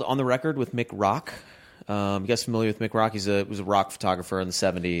 it's called On the Record with Mick Rock. You guys familiar with Mick Rock? He was a rock photographer in the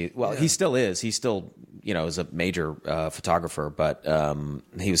 70s. Well, he still is. He still, is a major photographer, but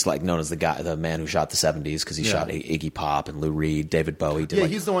he was like known as the man who shot the 70s because he shot Iggy Pop and Lou Reed, David Bowie. Yeah,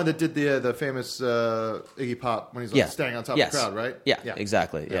 he's the one that did the famous Iggy Pop when he's like, standing on top of the crowd, right? Yeah,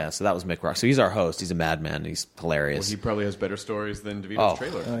 exactly. Yeah, so that was Mick Rock. So he's our host. He's a madman. He's hilarious. He probably has better stories than DeVito's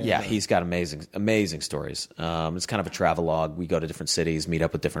trailer. Yeah, he's got amazing stories. It's kind of a travelogue. We go to different cities, meet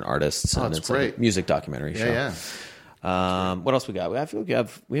up with different artists, and it's it's great. like a music documentary show. Yeah. What else we got? I feel like we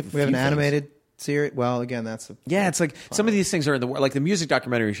have a We have few an things. animated series. Well, again, that's It's like some of these things are in the like the music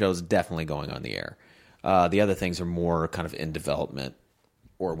documentary show is definitely going on the air. The other things are more kind of in development,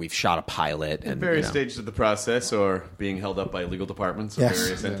 or we've shot a pilot and Various stages of the process or being held up by legal departments of Yes.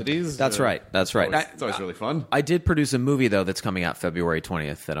 various entities. That's right. That's right. It's always really fun. I did produce a movie though that's coming out February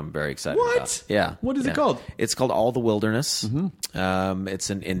 20th that I'm very excited What? about. Yeah. What is it called? It's called All the Wilderness. It's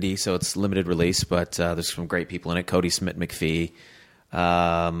an indie, so it's limited release, but there's some great people in it. Cody Smith McPhee,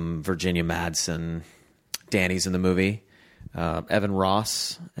 Virginia Madsen, Danny's in the movie, Evan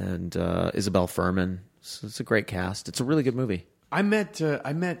Ross, and Isabel Furman. So it's a great cast. It's a really good movie. I met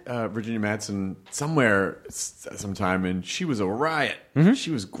Virginia Madsen somewhere sometime, and she was a riot.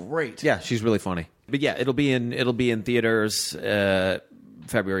 She was great. Yeah, she's really funny. But yeah, it'll be in theaters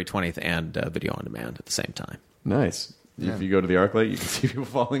February 20th and video on demand at the same time. Nice. If you go to the ArcLight, you can see people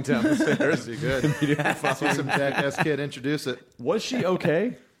falling down the stairs. Pretty good. See some jackass kid introduce it. Was she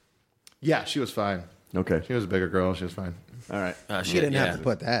okay? Yeah, she was fine. Okay. She was a bigger girl. She was fine. All right. she didn't have to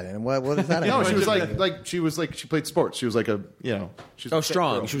put that in. What is that? No, she was like she played sports. She was like she was a fit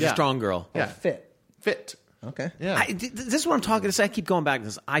strong. girl. She was a strong girl. Yeah, fit. Okay. Yeah. This is what I'm talking to. I keep going back to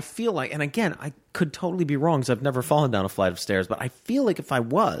this. I feel like, and again, I could totally be wrong because I've never fallen down a flight of stairs, but I feel like if I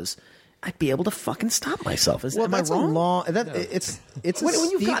was, I'd be able to fucking stop myself. Am that's I wrong? a long. It's a When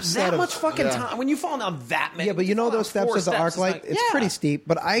you've steep got set that of- much fucking time, when you fall down that many, Yeah, but you know those steps of the arc light. It's pretty steep.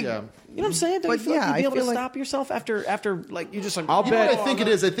 But You know what I'm saying? Don't But you feel like yeah, you'd be I able to feel like- stop yourself after like you just like. I'll You know bet. what I think it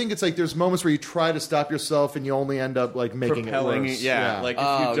is? I think it's like there's moments where you try to stop yourself and you only end up like making Propelling it worse. Like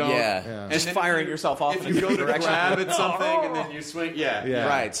if you don't, And just firing yourself off If in you a go to direction. grab at something and then you swing,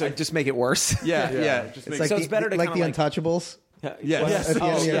 Right, so just make it worse. yeah. It's Just like So the, it's better to like the kinda Untouchables. yes. At the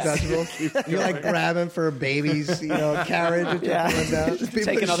end of the yes. Untouchables, you're like grabbing for a baby's, carriage and going down. People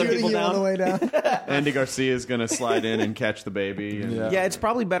Taking are other shooting people you on down. the way down. Andy Garcia is going to slide in and catch the baby. And, Yeah, it's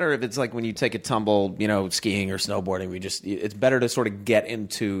probably better if it's like when you take a tumble, skiing or snowboarding. It's better to sort of get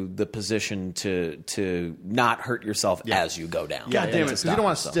into the position to not hurt yourself as you go down. God damn it, To Because you stop don't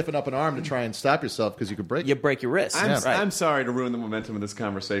want to yourself. stiffen up an arm to try and stop yourself because you could break You it. break your wrist. I'm sorry to ruin the momentum of this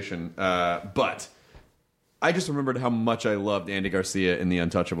conversation, but I just remembered how much I loved Andy Garcia in The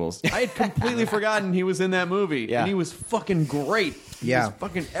Untouchables. I had completely forgotten he was in that movie, Yeah. and he was fucking great. Yeah.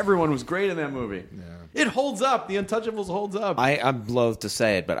 Everyone was great in that movie. It holds up. The Untouchables holds up. I'm loath to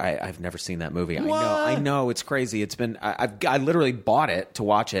say it, but I've never seen that movie. What? I know it's crazy. It's been I literally bought it to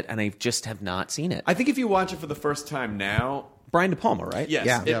watch it, and I just have not seen it. I think if you watch it for the first time now, Brian De Palma, right? yes,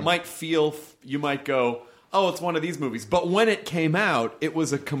 Yeah. it might feel. You might go, "Oh, it's one of these movies." But when it came out, it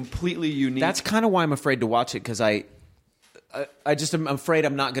was a completely unique. That's kind of why I'm afraid to watch it because I just am afraid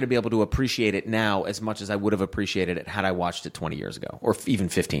I'm not going to be able to appreciate it now as much as I would have appreciated it had I watched it 20 years ago or even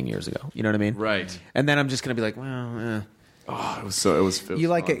 15 years ago. You know what I mean? Right. And then I'm just going to be like, well, Oh, it was so. It was. You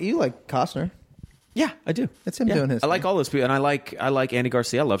like fun. it? You like Costner? yeah, I do. It's him doing his I like thing. all those people, and I like Andy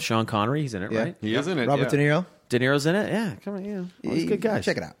Garcia. I love Sean Connery. He's in it, Yeah. right? He is in it. Robert De Niro. De Niro's in it. Yeah, come on, all these good guys.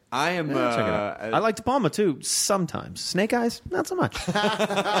 Check it out. I am. Check it out. I like De Palma too. Sometimes Snake Eyes, not so much.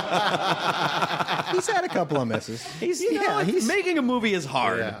 He's had a couple of misses. He's making a movie is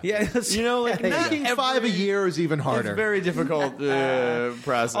hard. yeah. Making 5 a year is even harder. It's a very difficult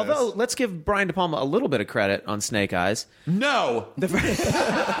process. Although let's give Brian De Palma a little bit of credit on Snake Eyes. no,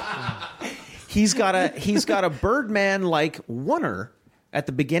 He's got a Birdman like oneer at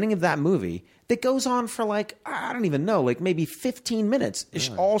the beginning of that movie that goes on for like I don't even know, like maybe 15 minutes. It's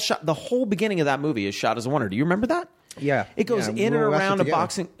all shot. The whole beginning of that movie is shot as a oneer. Do you remember that? Yeah. It goes Yeah, in we and watched around it a together.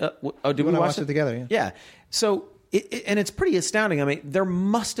 boxing. Did we and I watch watched it together, yeah. Yeah. So and it's pretty astounding. I mean, there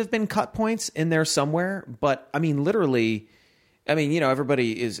must have been cut points in there somewhere, but I mean, literally. I mean,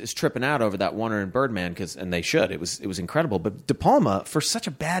 everybody is tripping out over that Warner and Birdman and they should. It was incredible. But De Palma, for such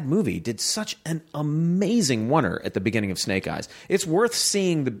a bad movie, did such an amazing Warner at the beginning of Snake Eyes. It's worth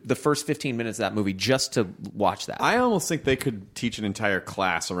seeing the first 15 minutes of that movie just to watch that. I almost think they could teach an entire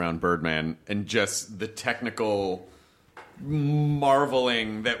class around Birdman and just the technical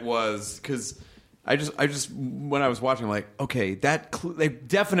marveling that was because. I just when I was watching, I'm like, okay,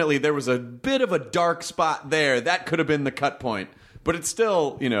 there was a bit of a dark spot there. That could have been the cut point, but it's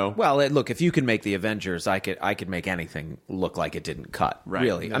still, Well, look, if you can make the Avengers, I could make anything look like it didn't cut. Right.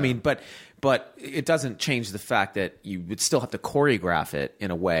 Really, Yeah. I mean, but it doesn't change the fact that you would still have to choreograph it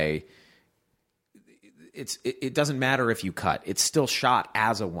in a way. It doesn't matter if you cut; it's still shot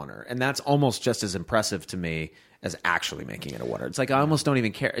as a oneer, and that's almost just as impressive to me as actually making it a oneer. It's like I almost don't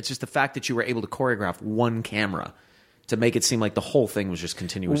even care. It's just the fact that you were able to choreograph one camera to make it seem like the whole thing was just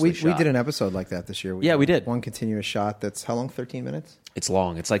continuously We shot. did an episode like that this year. Yeah, we did. One continuous shot that's how long? 13 minutes? It's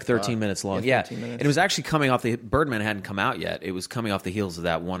long. It's like 13 minutes long. yeah, Yeah. 13 minutes. And it was actually coming off Birdman hadn't come out yet. It was coming off the heels of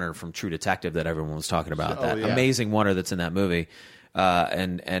that oneer from True Detective that everyone was talking about. That amazing oneer that's in that movie.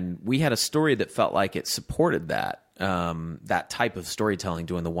 And we had a story that felt like it supported that type of storytelling,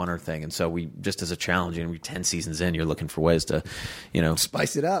 doing the oneer thing. And so we just as a challenge, 10 seasons in, you're looking for ways to,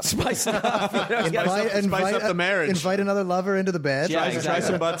 Spice it up. spice it up. spice up the marriage. Invite another lover into the bed. Yeah, Try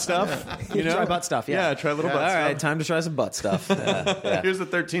some butt stuff. Try butt stuff. Yeah, try a little butt All stuff. right, time to try some butt stuff. Yeah. Here's the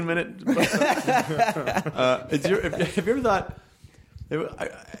 13-minute. Have you ever thought?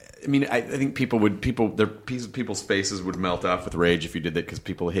 I think people's faces would melt off with rage if you did that because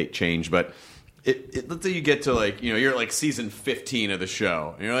people hate change. But let's say you get to you're like season 15 of the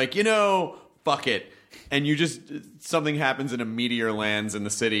show, and you're like, fuck it. And something happens and a meteor lands in the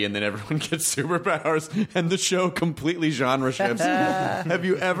city and then everyone gets superpowers and the show completely genre shifts. Have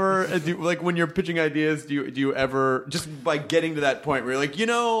you ever, when you're pitching ideas, do you ever, just by getting to that point where you're like,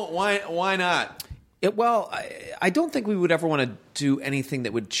 why not? Well, I don't think we would ever want to do anything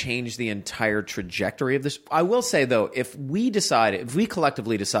that would change the entire trajectory of this. I will say, though, if we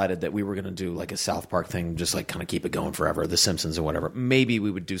collectively decided that we were going to do like a South Park thing, just like kind of keep it going forever, The Simpsons or whatever, maybe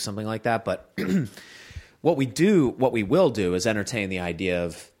we would do something like that. But what we will do is entertain the idea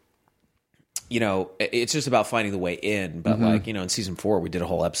of it's just about finding the way in. But in season 4, we did a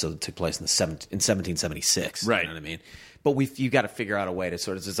whole episode that took place in 1776. Right. You know what I mean? But you got to figure out a way to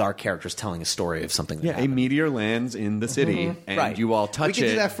sort of, as our characters telling a story of something that a happened. meteor lands in the city, and you all touch we could it.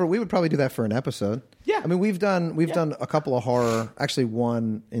 do that we would probably do that for an episode. Yeah. I mean, we've done a couple of horror, actually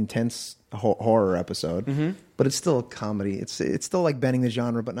one intense horror episode, but it's still a comedy. It's still like bending the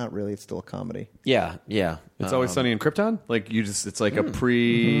genre, but not really. It's still a comedy. Yeah. It's Always Sunny in Krypton. Like it's like a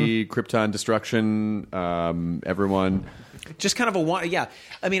pre-Krypton destruction. Everyone. Just kind of a one, yeah.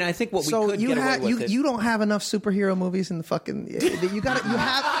 I mean, I think what we could get away with you don't have enough superhero movies in the fucking. You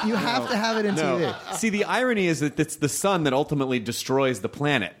have to have it in TV. See, the irony is that it's the sun that ultimately destroys the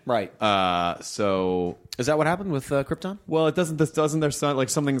planet. Right. So is that what happened with Krypton? Well, it doesn't. Doesn't there sound like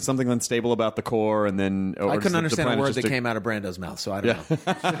something unstable about the core, and then I couldn't understand a word that came out of Brando's mouth, so I don't know.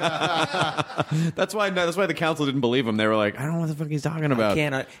 That's why the council didn't believe him. They were like, I don't know what the fuck he's talking about.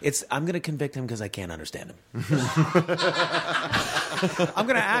 I'm going to convict him because I can't understand him. I'm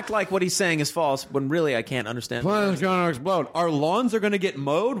going to act like what he's saying is false when really I can't understand. Planet's going to explode. Our lawns are going to get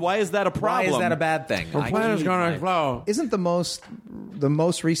mowed. Why is that a problem? Why is that a bad thing? Our planet's going to explode. Isn't the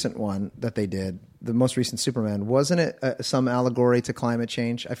most recent one that they did, the most recent Superman, wasn't it some allegory to climate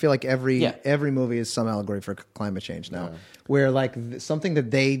change? I feel like every movie is some allegory for climate change now, where like something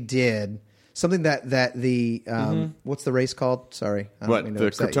that they did, something that the what's the race called? Sorry, I don't mean to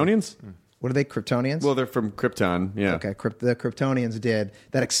upset Kryptonians? You. What are they, Kryptonians? Well, they're from Krypton, yeah. Okay, the Kryptonians did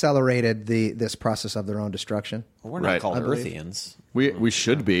that accelerated this process of their own destruction. Well, we're not called Earthians. We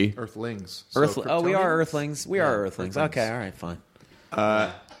should be Earthlings. We are Earthlings. We are Earthlings. Okay, all right, fine.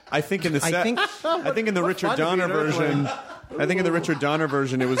 I think in the Richard Donner version. I think in the Richard Donner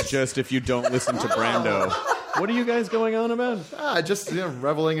version, it was just if you don't listen to Brando. What are you guys going on about? Just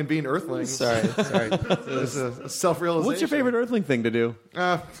reveling in being Earthlings. Sorry. It's a self-realization. What's your favorite Earthling thing to do?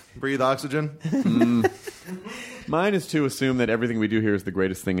 Breathe oxygen. Mine is to assume that everything we do here is the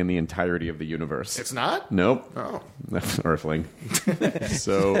greatest thing in the entirety of the universe. It's not? Nope. Oh. Earthling.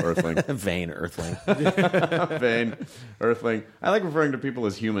 So Earthling. Vain Earthling. Vain Earthling. I like referring to people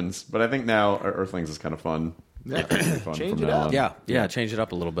as humans, but I think now Earthlings is kind of fun. Yeah. Fun Change from it now up. on. Yeah, change it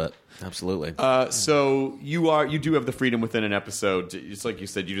up a little bit. Absolutely. So you do have the freedom within an episode. It's like you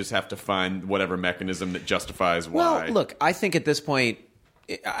said, you just have to find whatever mechanism that justifies why. Well, look, I think at this point,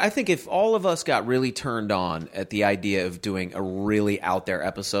 if all of us got really turned on at the idea of doing a really out there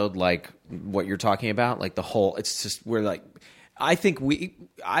episode like what you're talking about, like the whole, it's just, we're like, I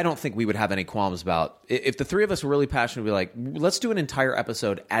don't think we would have any qualms about if the three of us were really passionate. We'd be like, let's do an entire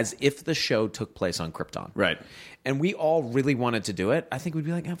episode as if the show took place on Krypton, right? And we all really wanted to do it. I think we'd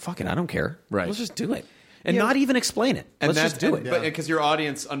be like, fuck it, I don't care. Right? Let's just do it and not even explain it. Let's just do it. But because your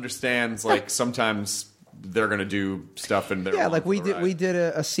audience understands, like sometimes they're going to do stuff and they're like we did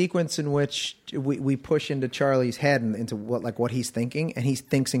a sequence in which we push into Charlie's head and into what he's thinking, and he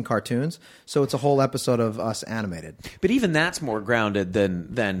thinks in cartoons. So it's a whole episode of us animated. But even that's more grounded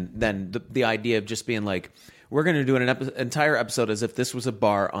than the idea of just being like, we're going to do an entire episode as if this was a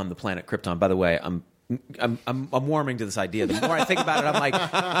bar on the planet Krypton. By the way, I'm warming to this idea. The more I think about it, I'm like,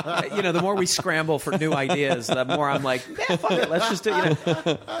 the more we scramble for new ideas, the more I'm like, fuck it, let's just do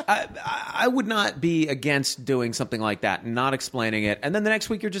it. I would not be against doing something like that and not explaining it. And then the next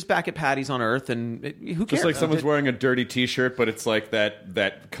week you're just back at Patty's on Earth, and who cares? Just like someone's wearing a dirty T-shirt, but it's like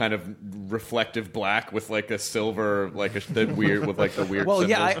that kind of reflective black with like a silver, like the weird symbols. Well,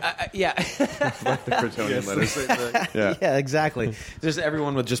 like the Kryptonian letters. Yeah, exactly. Just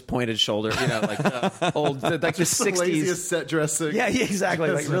everyone with just pointed shoulders, like old, like the 60s. Laziest set dressing. Yeah,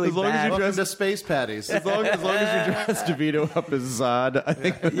 exactly. Like really as long bad. as you Welcome to Space Patties. As long as you dress DeVito up as Zod, I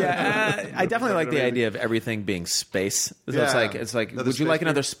think. I definitely like the idea of everything being space. So it's like, would you like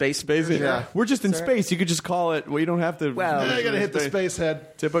another space? Yeah. We're just in space. You could just call it. Well, you don't have to. Well, I gotta hit the space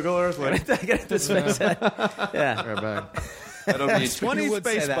head. Typical Earthling. I gotta hit the space head. Yeah. Right back. That'll be 20 would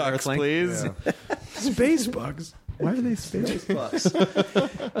say space that, bucks, Earthling. please. Yeah. Space bugs. Why are they space bugs?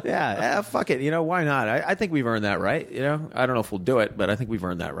 Fuck it. Why not? I think we've earned that right. I don't know if we'll do it, but I think we've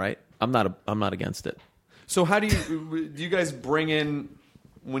earned that right. I'm not against it. So how do you guys bring in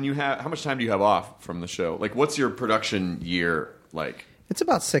how much time do you have off from the show? Like, what's your production year like? It's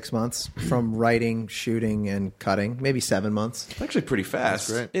about 6 months from writing, shooting, and cutting. Maybe 7 months. It's actually pretty fast.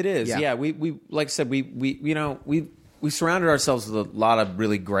 That's great. It is. Yeah. We like I said, we surrounded ourselves with a lot of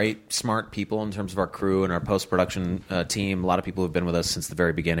really great, smart people in terms of our crew and our post-production team. A lot of people who've been with us since the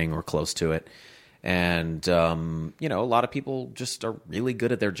very beginning or close to it. And, a lot of people just are really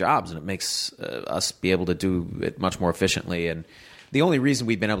good at their jobs, and it makes us be able to do it much more efficiently. And the only reason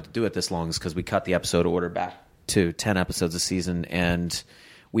we've been able to do it this long is because we cut the episode order back to 10 episodes a season, and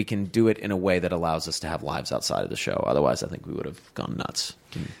we can do it in a way that allows us to have lives outside of the show. Otherwise, I think we would have gone nuts.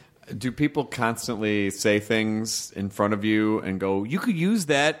 Do people constantly say things in front of you and go, "You could use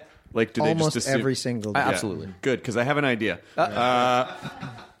that"? Like, do Almost they just assume? every single day. Absolutely. Good, because I have an idea.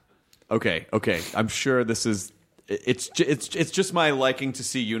 Okay. I'm sure this is. It's just my liking to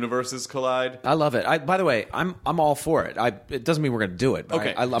see universes collide. I love it. By the way, I'm all for it. It doesn't mean we're going to do it. But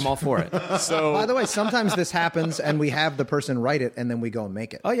Okay. I'm all for it. So, By the way, sometimes this happens, and we have the person write it, and then we go and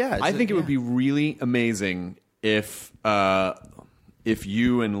make it. Oh yeah, I think it would be really amazing if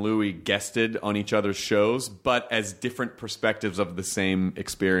you and Louis guested on each other's shows, but as different perspectives of the same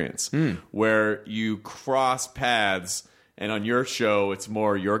experience, where you cross paths, and on your show, it's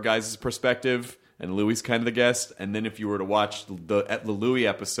more your guys' perspective, and Louis kind of the guest. And then if you were to watch the Louis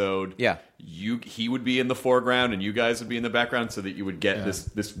episode, he would be in the foreground, and you guys would be in the background, so that you would get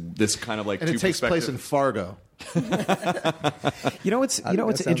this kind of like And two it takes place in Fargo. You know what's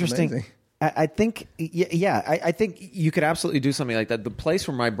sounds interesting? amazing. I think I think you could absolutely do something like that. The place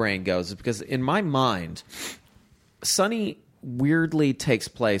where my brain goes is because in my mind, Sunny weirdly takes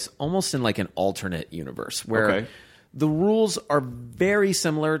place almost in like an alternate universe where the rules are very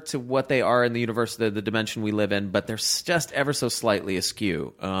similar to what they are in the universe, the dimension we live in, but they're just ever so slightly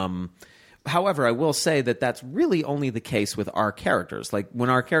askew. However, I will say that that's really only the case with our characters. Like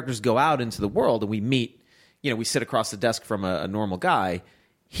when our characters go out into the world and we meet, we sit across the desk from a normal guy,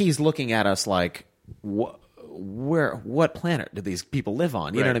 he's looking at us like, what planet do these people live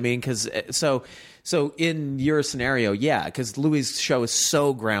on? You know what I mean? Because so in your scenario, because Louis' show is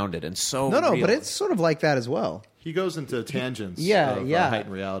so grounded and so real. But it's sort of like that as well. He goes into tangents. of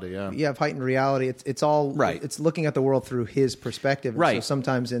heightened reality. Yeah, You have heightened reality. It's all Right. It's looking at the world through his perspective. Right. So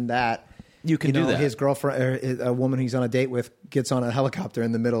sometimes in that. You can do that. His girlfriend, or a woman he's on a date with, gets on a helicopter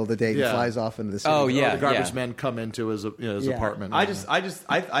in the middle of the day and flies off into the city. Oh, yeah. the garbage men come into his apartment. I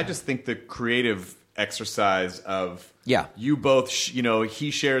just think the creative exercise of you both he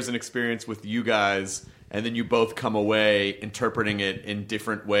shares an experience with you guys, and then you both come away interpreting it in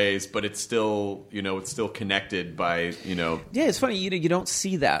different ways, but it's still connected by it's funny you don't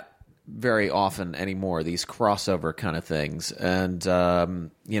see that very often anymore, these crossover kind of things. And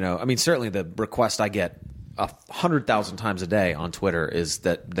certainly the request I get 100,000 times a day on Twitter is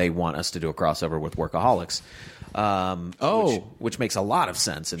that they want us to do a crossover with Workaholics. Which makes a lot of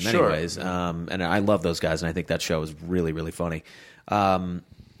sense in many ways. And I love those guys, and I think that show is really, really funny. And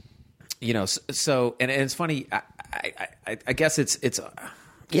it's funny. I guess it's.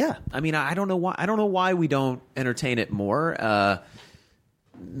 I mean, I don't know why we don't entertain it more.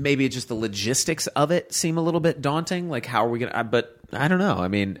 Maybe just the logistics of it seem a little bit daunting. Like, how are we going to... But I don't know. I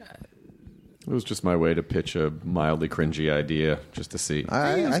mean... It was just my way to pitch a mildly cringy idea, just to see.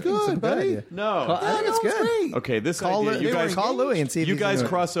 I think it's a good idea. No, I think it's good. Okay, this Call idea. You guys call Louis and see if you he's guys into it.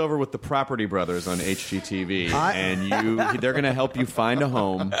 cross over with the Property Brothers on HGTV, and they're going to help you find a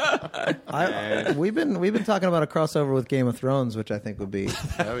home. We've been talking about a crossover with Game of Thrones, which I think would be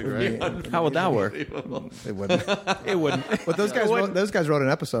That'd be great. How would that work? It wouldn't. It wouldn't. But those guys wrote an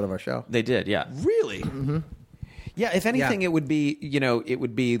episode of our show. They did, yeah. Really? Mm-hmm. Yeah, if anything, it would be, it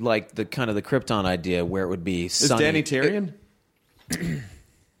would be like the kind of the Krypton idea where it would be Sunny. Is Danny Tyrion?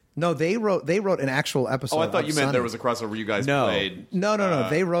 No, they wrote an actual episode. Oh, I thought you meant Sunny. there was a crossover where you guys played. No.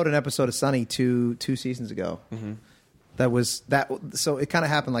 They wrote an episode of Sunny two seasons ago. Mm-hmm. That was that. So it kind of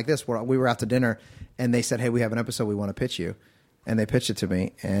happened like this, where we were out to dinner, and they said, "Hey, we have an episode we want to pitch you." And they pitched it to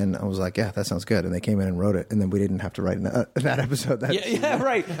me, and I was like, "Yeah, that sounds good." And they came in and wrote it, and then we didn't have to write that episode.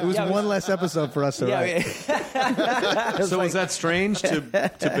 Right. It was one less episode for us to write. So was that strange to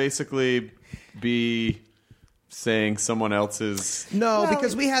basically be saying someone else's? No,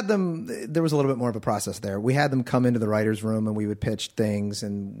 because we had them. There was a little bit more of a process there. We had them come into the writers' room, and we would pitch things,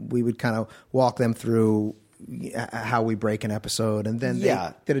 and we would kind of walk them through how we break an episode, and then they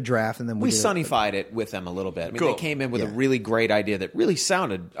did a draft, and then we sunnified it with them a little bit. I mean, they came in with a really great idea that really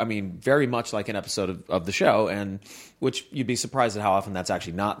sounded, very much like an episode of the show, and which you'd be surprised at how often that's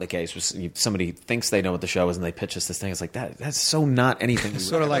actually not the case. Somebody thinks they know what the show is, and they pitch us this thing. It's like that's so not anything.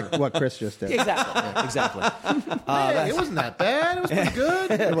 Sort of like what Chris just did. Exactly. It wasn't that bad. It was pretty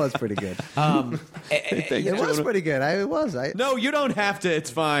good. It was pretty good. It was pretty good. No, you don't have to.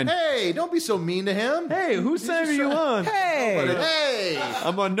 It's fine. Hey, don't be so mean to him. Hey, whose side are you on? Hey,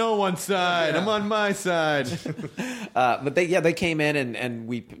 I'm on no one's side. I'm on my side. But they came in and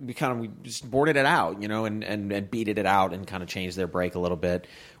we just boarded it out, and beated it out and kind of changed their break a little bit.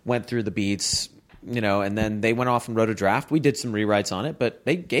 Went through the beats, and then they went off and wrote a draft. We did some rewrites on it, but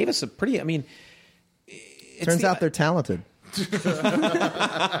they gave us a pretty. Turns out they're talented.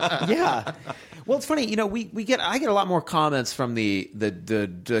 Yeah. Well, it's funny, I get a lot more comments from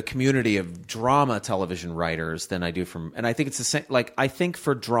the community of drama television writers than I do from, and I think it's the same. Like, I think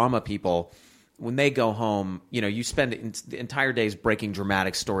for drama people, when they go home, you spend the entire days breaking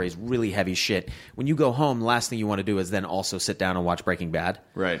dramatic stories, really heavy shit. When you go home, the last thing you want to do is then also sit down and watch Breaking Bad.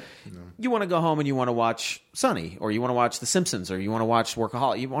 Right. You want to go home and you want to watch Sunny, or you want to watch The Simpsons, or you want to watch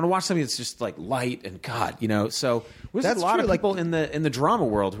Workaholic. You want to watch something that's just like light and So there's That's a lot true, of people in the drama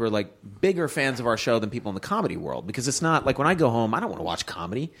world who are like bigger fans of our show than people in the comedy world, because it's not like when I go home, I don't want to watch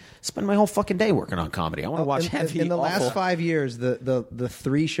comedy. I spend my whole fucking day working on comedy. I want to watch heavy. In the awful. last 5 years, the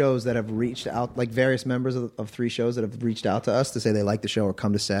 3 shows that have reached out, like various members of 3 shows that have reached out to us to say they like the show or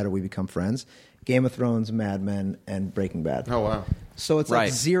come to set or we become friends: Game of Thrones, Mad Men, and Breaking Bad. Oh, wow. So it's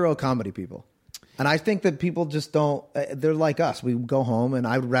like zero comedy people. And I think that people just don't, they're like us. We go home and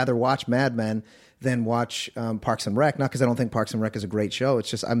I would rather watch Mad Men than watch Parks and Rec. Not because I don't think Parks and Rec is a great show. It's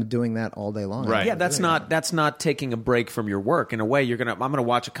just I'm doing that all day long. Right. Yeah, that's not taking a break from your work. In a way, I'm going to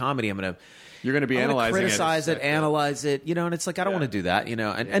watch a comedy. You're going to be analyzing criticize it, analyze it, and it's like I don't want to do that,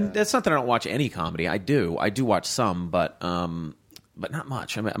 and that's not that I don't watch any comedy. I do watch some, but not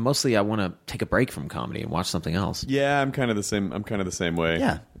much. I mean, mostly I want to take a break from comedy and watch something else. Yeah, I'm kind of the same way.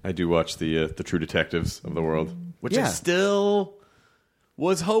 Yeah. I do watch the True Detectives of the world, which I Yeah. still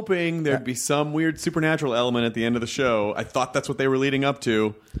was hoping there'd be some weird supernatural element at the end of the show. I thought that's what they were leading up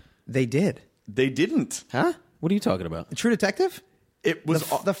to. They did. They didn't. Huh? What are you talking about? True Detective? It was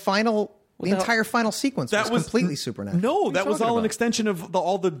The final... The entire final sequence was completely supernatural. No, What are that you was talking all an about? extension of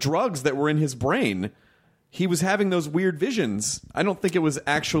all the drugs that were in his brain. He was having those weird visions. I don't think it was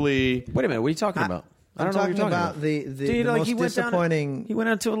actually... Wait a minute, what are you talking about? I don't know what you're talking about. the most disappointing... He went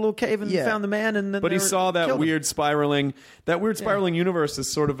out to a little cave and found the man, and then But he saw that killed him. weird spiraling. That weird spiraling universe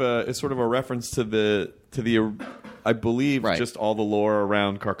is sort of a reference to the I believe just all the lore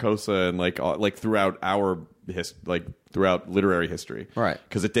around Carcosa and like throughout our throughout literary history, right?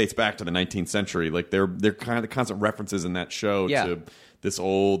 Because it dates back to the 19th century. Like they're kind of the constant references in that show to this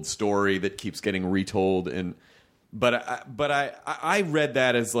old story that keeps getting retold. But I read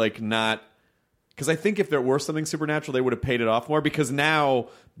that as like not. Because I think if there were something supernatural, they would have paid it off more. Because now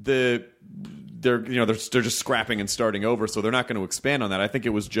they're just scrapping and starting over, so they're not going to expand on that. I think it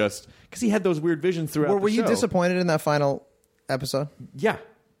was just because he had those weird visions throughout. Were the you show. disappointed in that final episode? Yeah,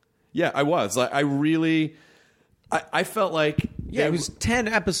 I was. Like, I really, I felt like it was 10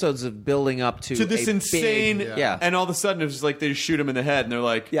 episodes of building up to this insane, big, and all of a sudden it was like they just shoot him in the head, and they're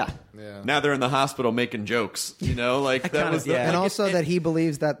like, now they're in the hospital making jokes, like that was, and also that he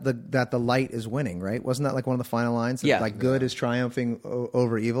believes that the light is winning, right? Wasn't that like one of the final lines? That, like good is triumphing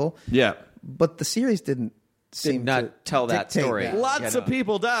over evil. Yeah, but the series did not tell that story. Lots of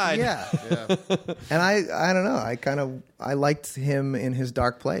people died. Yeah. And I don't know. I liked him in his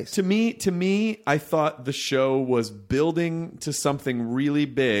dark place. To me, I thought the show was building to something really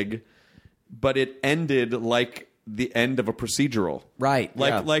big, but it ended like the end of a procedural, right?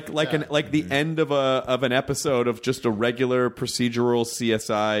 Like the end of an episode of just a regular procedural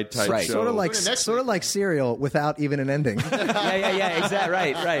CSI type show, sort of like Serial without even an ending. yeah,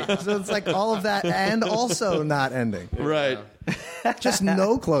 exactly, right. So it's like all of that and also not ending, right? Just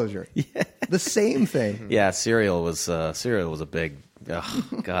no closure. The same thing. Yeah, Serial was a big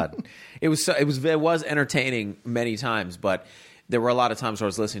God. It was entertaining many times, but there were a lot of times where I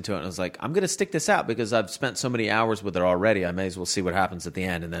was listening to it and I was like, I'm going to stick this out because I've spent so many hours with it already. I may as well see what happens at the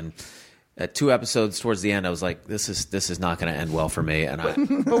end. And then at 2 episodes towards the end, I was like, this is not going to end well for me.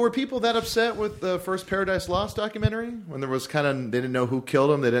 And But were people that upset with the first Paradise Lost documentary when there was they didn't know who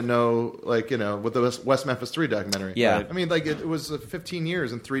killed him? They didn't know, with the West Memphis 3 documentary. Yeah. Right? I mean, it was 15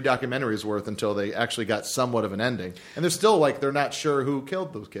 years and 3 documentaries worth until they actually got somewhat of an ending. And they're still they're not sure who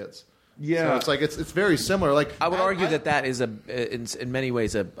killed those kids. Yeah, so it's very similar. I would argue that is in many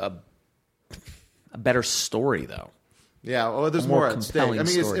ways a better story, though. Yeah, well, there's more at stake. I mean,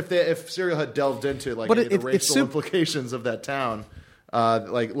 story. if Serial had delved into the racial implications of that town,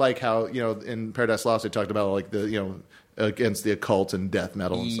 like how in Paradise Lost they talked about against the occult and death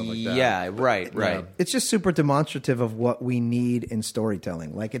metal and stuff like that. Yeah, right. Yeah. It's just super demonstrative of what we need in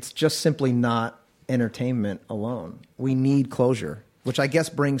storytelling. Like it's just simply not entertainment alone. We need closure. Which I guess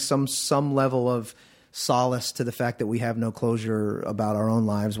brings some level of solace to the fact that we have no closure about our own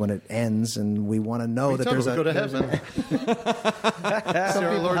lives when it ends, and we want to know that there's go to heaven.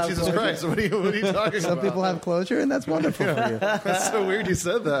 Lord Jesus Christ. What are you talking about? Some people have closure, and that's wonderful for you. That's so weird you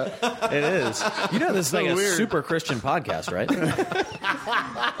said that. It is. This is like a super Christian podcast, right?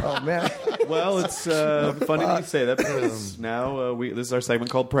 Oh man. Well, it's funny that you say that because now this is our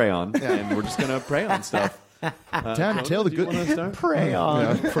segment called Pray On, and we're just gonna pray on stuff. Damn, Tale the Good. Prey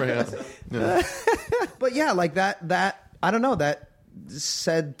on. Yeah, Prey on. Yeah. But yeah, like that I don't know, that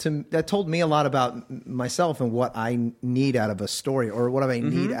told me a lot about myself and what I need out of a story, or what I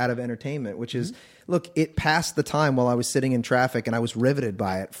need out of entertainment, which is, look, it passed the time while I was sitting in traffic and I was riveted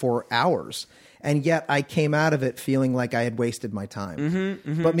by it for hours. And yet I came out of it feeling like I had wasted my time.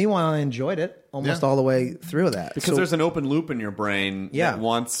 But meanwhile, I enjoyed it almost all the way through that. Because there's an open loop in your brain that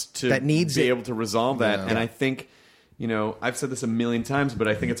wants to be able to resolve that. Yeah. And I think, I've said this a million times, but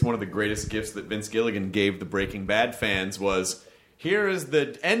I think it's one of the greatest gifts that Vince Gilligan gave the Breaking Bad fans was, here is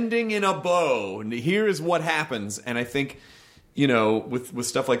the ending in a bow, and here is what happens. And I think, with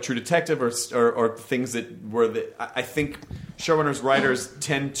stuff like True Detective or things that I think showrunners, writers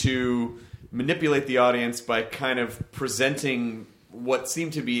tend to manipulate the audience by kind of presenting what seem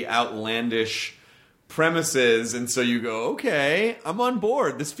to be outlandish premises, and so you go, okay, I'm on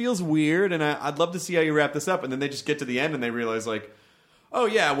board. This feels weird, and I'd love to see how you wrap this up. And then they just get to the end and they realize, like, oh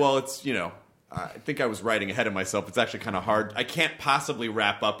yeah, well, it's I think I was writing ahead of myself. It's actually kind of hard. I can't possibly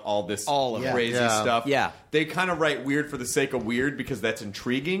wrap up all of crazy stuff. Yeah, they kind of write weird for the sake of weird because that's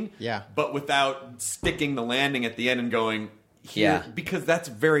intriguing. Yeah, but without sticking the landing at the end and going. Because that's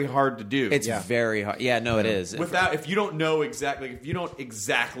very hard to do. It's very hard. Yeah, no, it is. If you don't know exactly,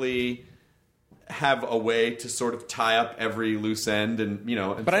 have a way to sort of tie up every loose end, and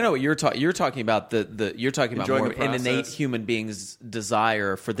But I know what you're talking about. You're talking about more an innate human being's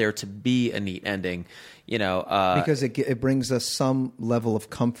desire for there to be a neat ending. Because it brings us some level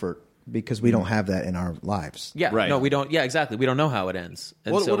of comfort. Because we don't have that in our lives. Yeah, right. No, we don't. Yeah, exactly. We don't know how it ends.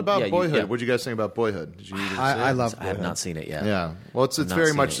 And what about Boyhood? What did you guys think about Boyhood? Did you I love Boyhood. I have not seen it yet. Yeah. Well, it's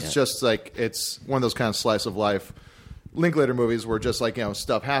very much, it's just like, it's one of those kind of slice of life Linklater movies where just like,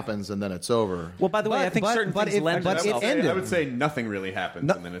 stuff happens and then it's over. Well, by the way, I think certain things lend themselves. I would say nothing really happens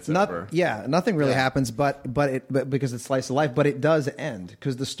and then it's over. Yeah, nothing really happens, but because it's slice of life, but it does end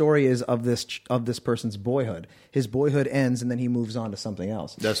because the story is of this person's boyhood. His boyhood ends and then he moves on to something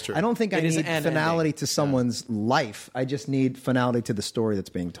else. That's true. I don't think I need finality to someone's life. I just need finality to the story that's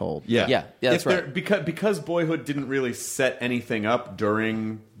being told. Yeah, that's right. Because Boyhood didn't really set anything up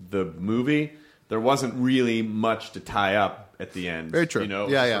during the movie. There wasn't really much to tie up at the end. Very true.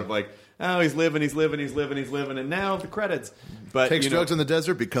 Sort of like, oh, he's living, and now the credits. But takes drugs in the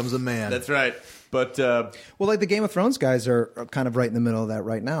desert, becomes a man. That's right. But well, like the Game of Thrones guys are kind of right in the middle of that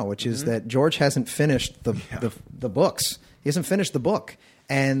right now, which is that George hasn't finished the books. He hasn't finished the book,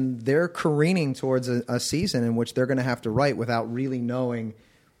 and they're careening towards a season in which they're going to have to write without really knowing,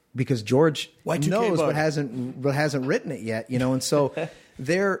 because George knows but hasn't written it yet, and so.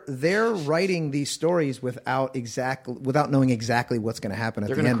 They're writing these stories without knowing exactly what's going to happen at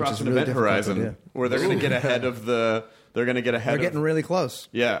the end. They're going to cross an event horizon where they're going to get ahead of the. They're going to get ahead. They're getting really close.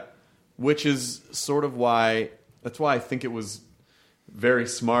 Yeah, which is sort of why. That's why I think it was very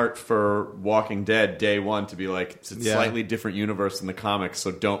smart for Walking Dead Day One to be like, it's a slightly different universe than the comics, so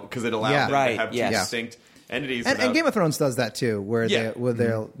don't, because it allows them to have two distinct entities. And Game of Thrones does that too, where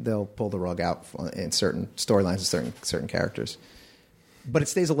they'll pull the rug out in certain storylines and certain characters. But it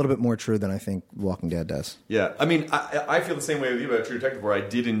stays a little bit more true than I think Walking Dead does. Yeah. I mean, I feel the same way with you about True Detective, where I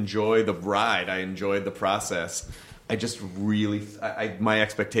did enjoy the ride. I enjoyed the process. I just really... my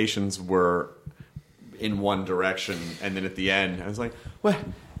expectations were in one direction, and then at the end, I was like, well,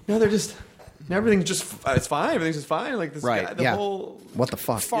 no, they're just... Everything's just... It's fine. Everything's just fine. Like, this guy... The whole... What the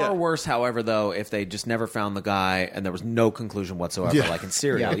fuck? Far worse, however, though, if they just never found the guy and there was no conclusion whatsoever, like in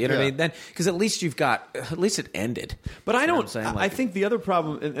Serial. You know what I mean? Then, because at least at least it ended. But I don't... I think the other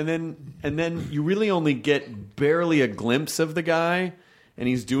problem... And then you really only get barely a glimpse of the guy, and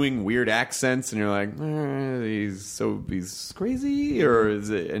he's doing weird accents, and you're like, he's crazy, or is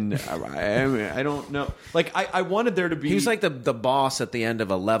it? And I don't know. Like, I wanted there to be. He was like the boss at the end of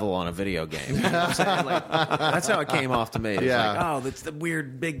a level on a video game. You know what I'm saying? Like, that's how it came off to me. It's like, oh, that's the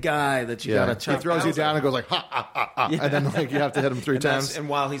weird big guy that you gotta chop. He throws you down and goes like, ha ha ha ha, and then like you have to hit him 3 times. And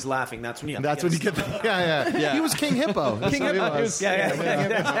while he's laughing, that's when you. That's when you get the He was King Hippo. King Hippo.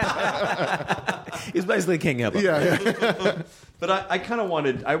 He's basically King Hippo. Yeah. But I kind of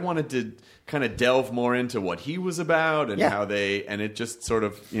wanted to kind of delve more into what he was about and how and it just sort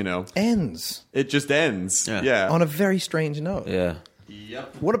of, ends. It just ends. Yeah. On a very strange note. Yeah.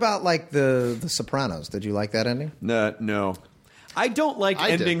 Yep. What about like the Sopranos? Did you like that ending? No. I don't like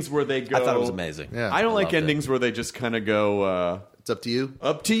endings where they go. I thought it was amazing. Yeah. I don't like endings where they just kind of go, it's up to you.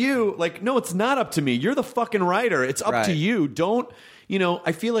 Up to you. Like, no, it's not up to me. You're the fucking writer. It's up to you. Don't,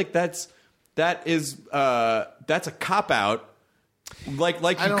 I feel like that's a cop-out. Like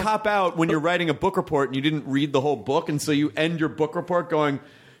you cop out when you're writing a book report and you didn't read the whole book, and so you end your book report going,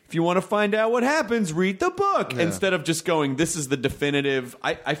 if you want to find out what happens, read the book instead of just going, this is the definitive.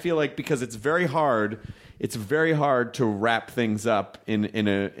 I feel like because it's very hard to wrap things up in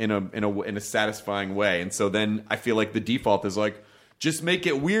a satisfying way. And so then I feel like the default is like, just make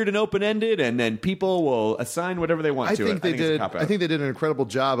it weird and open-ended, and then people will assign whatever they want to it. I think they did an incredible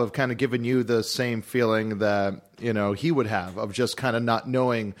job of kind of giving you the same feeling that he would have of just kind of not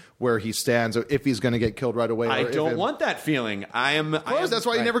knowing where he stands or if he's going to get killed right away. I don't want that feeling. Of course, that's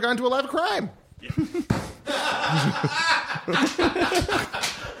why you never got into a life of crime.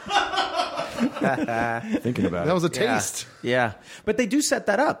 Thinking about that was a taste. Yeah. But they do set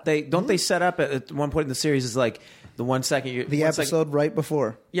that up. They set up at one point in the series is like the 1 second the episode right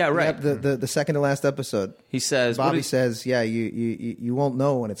before. Yeah, right. The second to last episode. He says Bobby says, yeah, you won't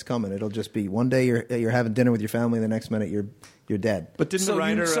know when it's coming. It'll just be one day you're having dinner with your family, and the next minute you're dead. But didn't the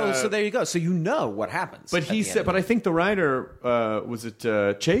writer? So there you go. So you know what happens. But he said. But I think the writer was it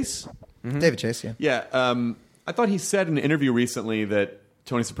Chase? Mm-hmm. David Chase. Yeah. Yeah. I thought he said in an interview recently that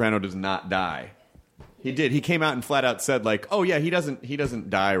Tony Soprano does not die. He did. He came out and flat out said like, "Oh yeah, he doesn't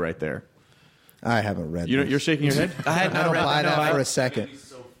die right there." I haven't read. You're shaking your head. I don't buy that for a second. He's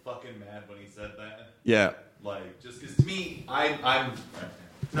so fucking mad when he said that. Yeah. Like, just because to me, I'm.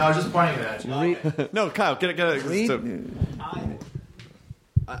 No, I was just pointing it at you. No, Kyle, get it.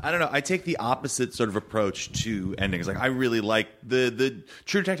 I don't know. I take the opposite sort of approach to endings. Like, I really like the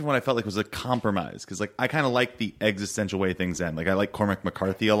True Detective one. I felt like was a compromise because, like, I kind of like the existential way things end. Like, I like Cormac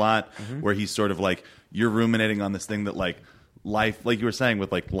McCarthy a lot, where he's sort of like you're ruminating on this thing that like life, like you were saying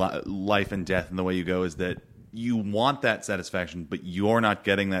with like life and death, and the way you go is that you want that satisfaction, but you're not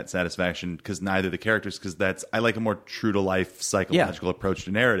getting that satisfaction because neither the characters. Because I like a more true to life psychological approach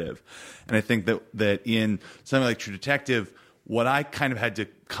to narrative, and I think that in something like True Detective, what I kind of had to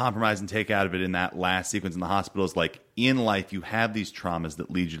compromise and take out of it in that last sequence in the hospital is like in life you have these traumas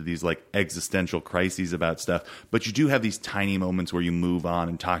that lead you to these like existential crises about stuff, but you do have these tiny moments where you move on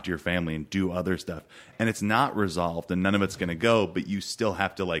and talk to your family and do other stuff, and it's not resolved and none of it's going to go, but you still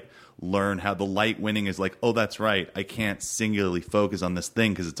have to like learn how the light winning is like, oh, that's right, I can't singularly focus on this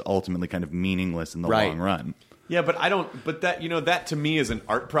thing because it's ultimately kind of meaningless in the long run. Yeah, but I don't. But that that to me is an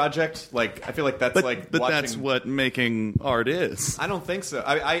art project. Like I feel like that's but that's what making art is. I don't think so.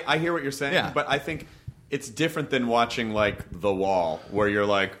 I hear what you're saying, but I think it's different than watching like The Wall, where you're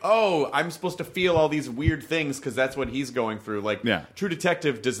like, oh, I'm supposed to feel all these weird things because that's what he's going through. Like True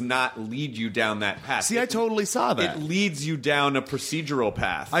Detective does not lead you down that path. See, I totally saw that. It leads you down a procedural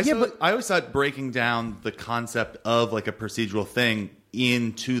path. I always thought breaking down the concept of like a procedural thing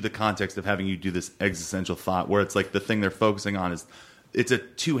into the context of having you do this existential thought where it's like the thing they're focusing on is it's a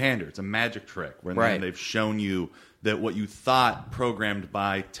two-hander, it's a magic trick where they've shown you that what you thought programmed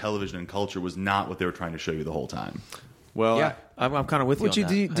by television and culture was not what they were trying to show you the whole time. Well, yeah, I'm kind of with you on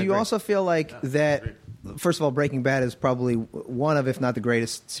that. Do you also feel like that, first of all, Breaking Bad is probably one of, if not the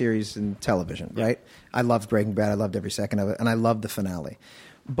greatest series in television, right? I loved Breaking Bad, I loved every second of it, and I loved the finale.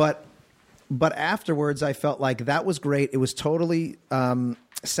 But afterwards, I felt like that was great. It was totally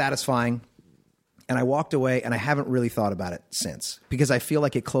satisfying. And I walked away, and I haven't really thought about it since because I feel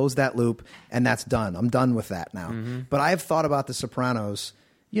like it closed that loop, and that's done. I'm done with that now. But I have thought about The Sopranos,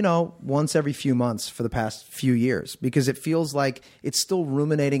 once every few months for the past few years because it feels like it's still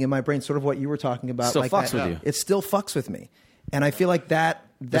ruminating in my brain, sort of what you were talking about. Still fucks with you. It still fucks with me. And I feel like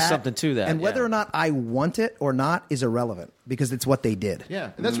there's something to that. And whether or not I want it or not is irrelevant because it's what they did. Yeah,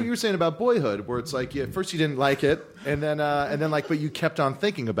 and that's what you were saying about Boyhood, where it's like first you didn't like it, and then but you kept on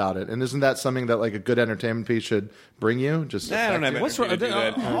thinking about it. And isn't that something that like a good entertainment piece should bring you? Just I don't have what's wrong?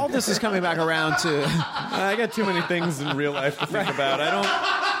 All this is coming back around to. I got too many things in real life to think about. I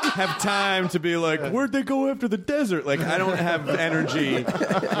don't have time to be like, where'd they go after the desert? Like, I don't have energy.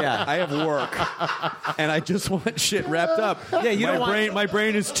 I have work, and I just want shit wrapped up. Yeah, my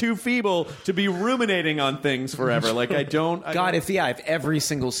brain is too feeble to be ruminating on things forever. Like, I don't. If every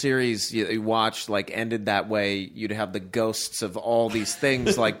single series you watched like ended that way, you'd have the ghosts of all these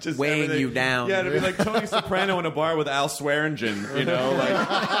things like weighing everything. You down. Yeah, it'd be like Tony Soprano in a bar with Al Swearingen,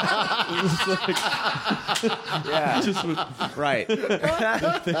 Right.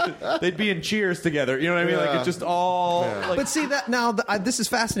 They'd be in Cheers together. You know what I mean? Like it's just all. Yeah. But see that now, this is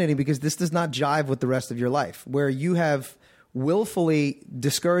fascinating because this does not jive with the rest of your life, where you have willfully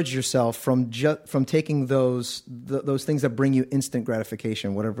discouraged yourself from taking those things that bring you instant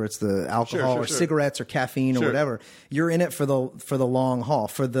gratification, whatever it's the alcohol or cigarettes or caffeine or whatever. You're in it for the long haul,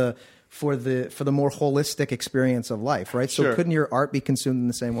 for for the more holistic experience of life, right? So Sure. couldn't your art be consumed in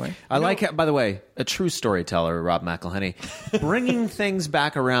the same way? I like how, by the way, a true storyteller, Rob McElhenney, bringing things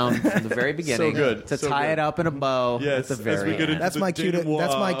back around from the very beginning good, to so tie good. it up in a bow Yes, at the very as we get end. into That's the my cue to. denouement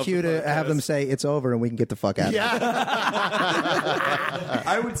That's my of cue the to have them podcast. say it's over and we can get the fuck out. Yeah.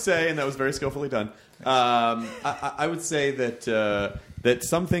 I would say, and that was very skillfully done. I would say that that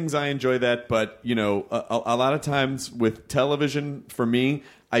some things I enjoy that, but a lot of times with television, for me,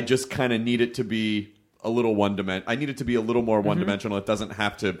 I just kind of need it to be a little one-dimensional. I need it to be a little more one-dimensional. It doesn't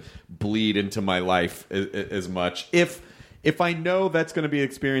have to bleed into my life as much. If I know that's going to be an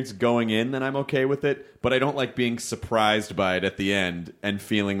experience going in, then I'm okay with it. But I don't like being surprised by it at the end and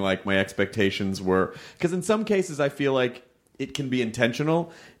feeling like my expectations were... Because in some cases, I feel like it can be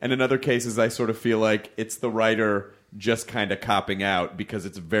intentional. And in other cases, I sort of feel like it's the writer just kind of copping out because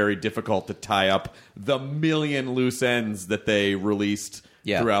it's very difficult to tie up the million loose ends that they released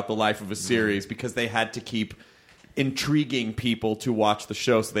throughout the life of a series because they had to keep intriguing people to watch the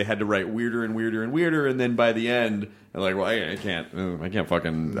show, so they had to write weirder and weirder and weirder, and then by the end they're like, well, I can't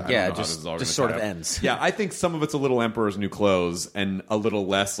fucking I don't know how this is all just gonna sort of tie up. ends. Yeah, I think some of it's a little Emperor's New Clothes and a little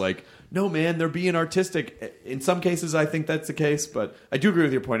less like, no man, they're being artistic. In some cases I think that's the case, but I do agree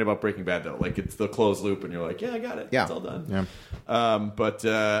with your point about Breaking Bad though. Like, it's the closed loop and you're like, yeah, I got it. Yeah. It's all done.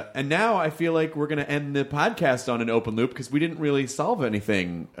 Yeah. And now I feel like we're going to end the podcast on an open loop because we didn't really solve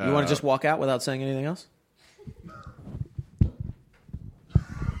anything. You want to just walk out without saying anything else?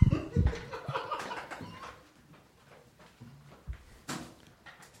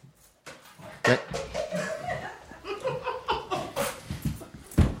 Okay.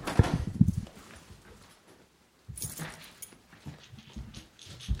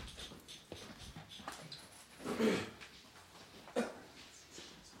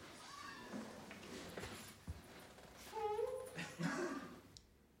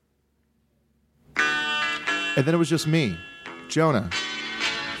 And then it was just me, Jonah,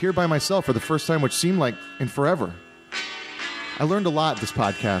 here by myself for the first time, which seemed like in forever. I learned a lot this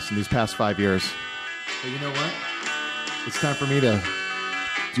podcast in these past 5 years. But you know what? It's time for me to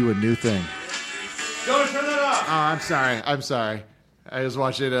do a new thing. Jonah, turn that off! Oh, I'm sorry. I was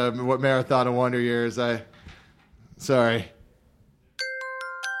watching what Marathon of Wonder Years. Sorry.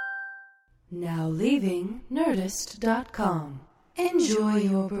 Now leaving Nerdist.com. Enjoy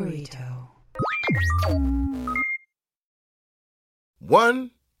your burrito.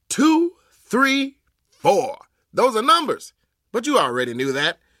 1, 2, 3, 4. Those are numbers. But you already knew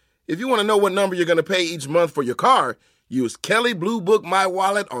that. If you want to know what number you're going to pay each month for your car, use Kelley Blue Book My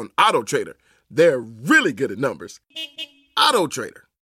Wallet on AutoTrader. They're really good at numbers. AutoTrader.